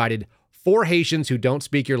just invited 4 Haitians who don't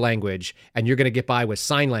speak your language, and you're going to get by with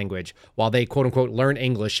sign language while they, quote unquote, learn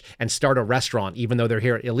English and start a restaurant, even though they're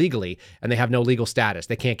here illegally and they have no legal status.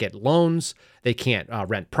 They can't get loans. They can't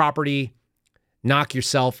rent property. Knock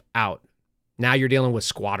yourself out. Now you're dealing with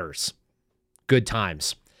squatters. Good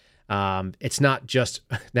times. It's not just,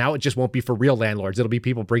 now it just won't be for real landlords. It'll be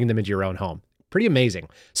people bringing them into your own home. Pretty amazing.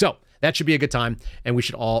 So that should be a good time, and we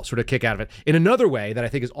should all sort of kick out of it. In another way that I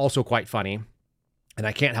think is also quite funny, and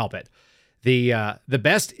I can't help it, the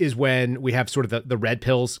best is when we have sort of the red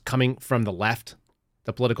pills coming from the left,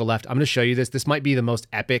 the political left. I'm going to show you this. This might be the most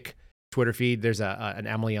epic Twitter feed. There's an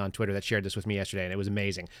Emily on Twitter that shared this with me yesterday, and it was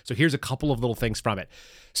amazing. So here's a couple of little things from it.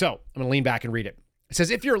 So I'm going to lean back and read it. It says,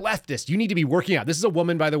 if you're a leftist, you need to be working out. This is a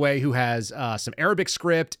woman, by the way, who has some Arabic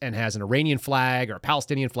script and has an Iranian flag or a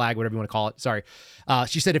Palestinian flag, whatever you want to call it. Sorry.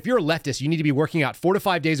 She said, if you're a leftist, you need to be working out 4 to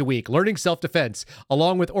 5 days a week, learning self-defense,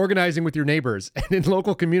 along with organizing with your neighbors and in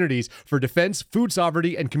local communities for defense, food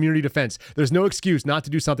sovereignty, and community defense. There's no excuse not to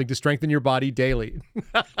do something to strengthen your body daily.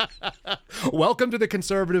 Welcome to the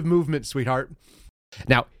conservative movement, sweetheart.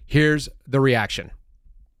 Now, here's the reaction.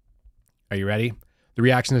 Are you ready? The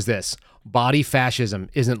reaction is this. Body fascism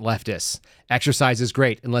isn't leftist. Exercise is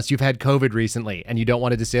great unless you've had COVID recently and you don't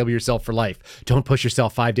want to disable yourself for life. Don't push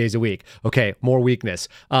yourself 5 days a week. Okay, more weakness.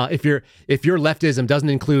 If your leftism doesn't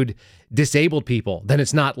include disabled people, then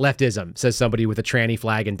it's not leftism, says somebody with a tranny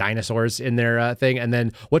flag and dinosaurs in their thing. And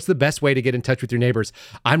then, what's the best way to get in touch with your neighbors?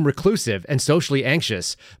 I'm reclusive and socially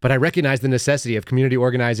anxious, but I recognize the necessity of community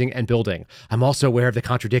organizing and building. I'm also aware of the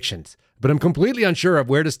contradictions, but I'm completely unsure of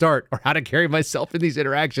where to start or how to carry myself in these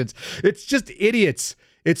interactions. It's just idiots.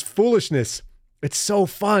 It's foolishness. It's so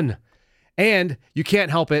fun. And you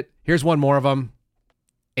can't help it. Here's one more of them.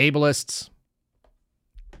 Ableists.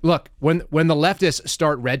 Look, when the leftists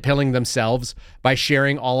start red-pilling themselves by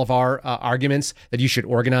sharing all of our arguments that you should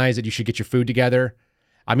organize, that you should get your food together,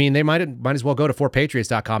 I mean, they might as well go to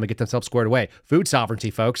 4patriots.com and get themselves squared away. Food sovereignty,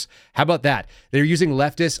 folks. How about that? They're using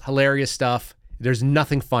leftist, hilarious stuff. There's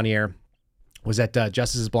nothing funnier. Was that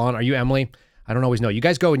Justice is Blonde? Are you Emily? I don't always know. You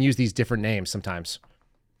guys go and use these different names sometimes.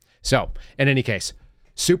 So, in any case,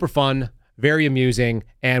 super fun, very amusing,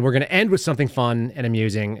 and we're going to end with something fun and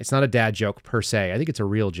amusing. It's not a dad joke per se. I think it's a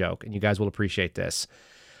real joke, and you guys will appreciate this.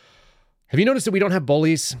 Have you noticed that we don't have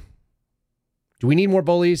bullies? Do we need more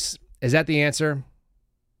bullies? Is that the answer?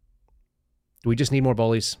 Do we just need more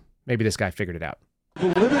bullies? Maybe this guy figured it out.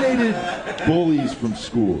 Eliminated bullies from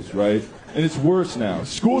schools, right? And it's worse now.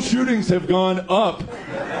 School shootings have gone up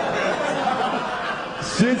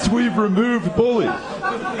since we've removed bullies.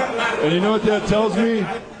 And you know what that tells me?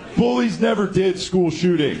 Bullies never did school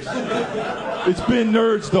shootings. It's been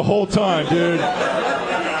nerds the whole time, dude.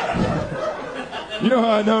 You know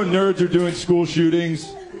how I know nerds are doing school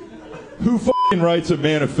shootings? Who f***ing writes a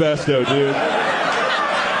manifesto, dude?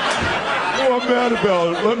 Oh, I'm mad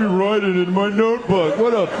about it. Let me write it in my notebook.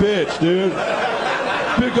 What a bitch, dude.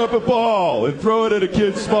 Pick up a ball and throw it at a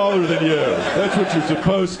kid smaller than you. That's what you're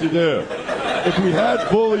supposed to do. If we had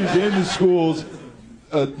bullies in the schools,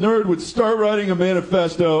 a nerd would start writing a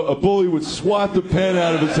manifesto, a bully would swat the pen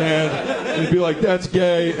out of his hand, and he'd be like, that's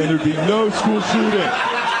gay, and there'd be no school shooting.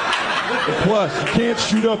 And plus, you can't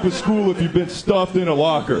shoot up a school if you've been stuffed in a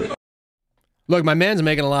locker. Look, my man's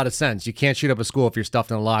making a lot of sense. You can't shoot up a school if you're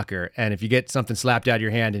stuffed in a locker, and if you get something slapped out of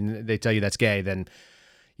your hand and they tell you that's gay, then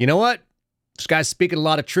you know what? This guy's speaking a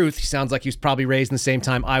lot of truth. He sounds like he was probably raised in the same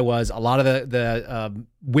time I was. A lot of the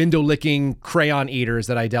window-licking crayon eaters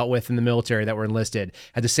that I dealt with in the military that were enlisted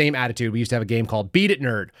had the same attitude. We used to have a game called Beat It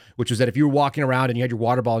Nerd, which was that if you were walking around and you had your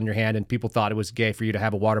water bottle in your hand and people thought it was gay for you to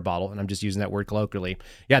have a water bottle, and I'm just using that word colloquially,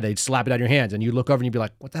 yeah, they'd slap it out of your hands, and you'd look over and you'd be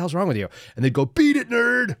like, what the hell's wrong with you? And they'd go, beat it,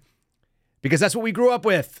 nerd! Because that's what we grew up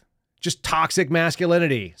with. Just toxic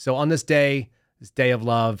masculinity. So on this day of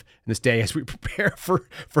love, and this day as we prepare for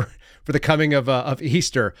the coming of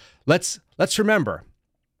Easter, let's remember,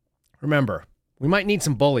 we might need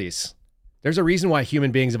some bullies. There's a reason why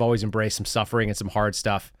human beings have always embraced some suffering and some hard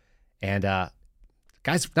stuff. And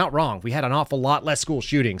guys, not wrong. We had an awful lot less school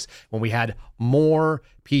shootings when we had more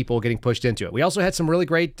people getting pushed into it. We also had some really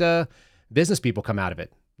great business people come out of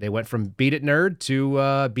it. They went from beat it nerd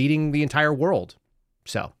to beating the entire world.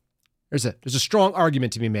 So there's a strong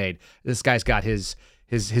argument to be made. This guy's got his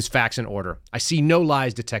facts in order. I see no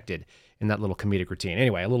lies detected in that little comedic routine.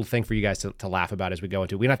 Anyway, a little thing for you guys to laugh about as we go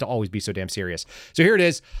into it. We don't have to always be so damn serious. So here it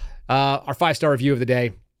is, our 5-star review of the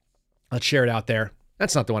day. Let's share it out there.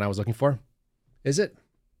 That's not the one I was looking for. Is it?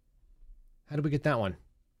 How did we get that one?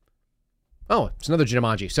 Oh, it's another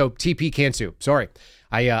Jumanji. So TP Kansu. Sorry.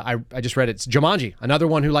 I just read it. It's Jumanji, another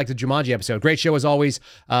one who liked the Jumanji episode. Great show as always.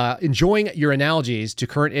 Enjoying your analogies to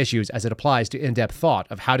current issues as it applies to in-depth thought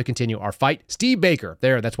of how to continue our fight. Steve Baker.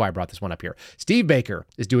 That's why I brought this one up here. Steve Baker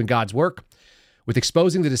is doing God's work. With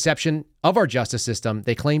exposing the deception of our justice system,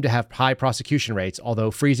 they claim to have high prosecution rates, although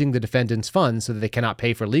freezing the defendants' funds so that they cannot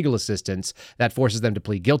pay for legal assistance, that forces them to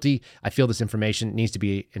plead guilty. I feel this information needs to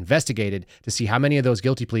be investigated to see how many of those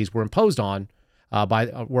guilty pleas were imposed on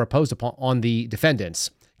the defendants.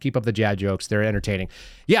 Keep up the jab jokes. They're entertaining.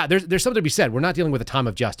 Yeah, there's something to be said. We're not dealing with a time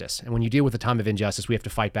of justice. And when you deal with a time of injustice, we have to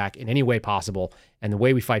fight back in any way possible. And the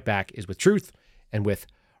way we fight back is with truth and with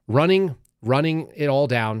running it all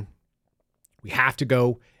down. We have to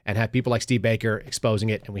go and have people like Steve Baker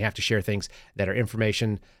exposing it, and we have to share things that are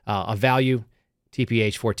information of value.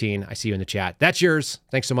 TPH14, I see you in the chat. That's yours.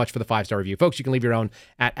 Thanks so much for the 5-star review. Folks, you can leave your own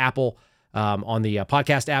at Apple on the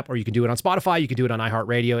podcast app, or you can do it on Spotify. You can do it on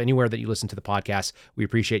iHeartRadio, anywhere that you listen to the podcast. We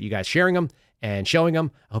appreciate you guys sharing them and showing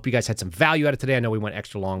them. I hope you guys had some value out of today. I know we went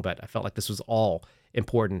extra long, but I felt like this was all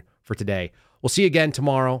important for today. We'll see you again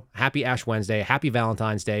tomorrow. Happy Ash Wednesday. Happy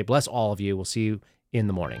Valentine's Day. Bless all of you. We'll see you in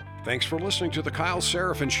the morning. Thanks for listening to The Kyle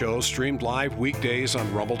Seraphin Show, streamed live weekdays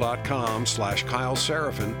on rumble.com/Kyle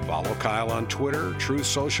Seraphin. Follow Kyle on Twitter, Truth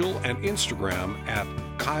Social, and Instagram at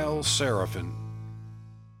Kyle Seraphin.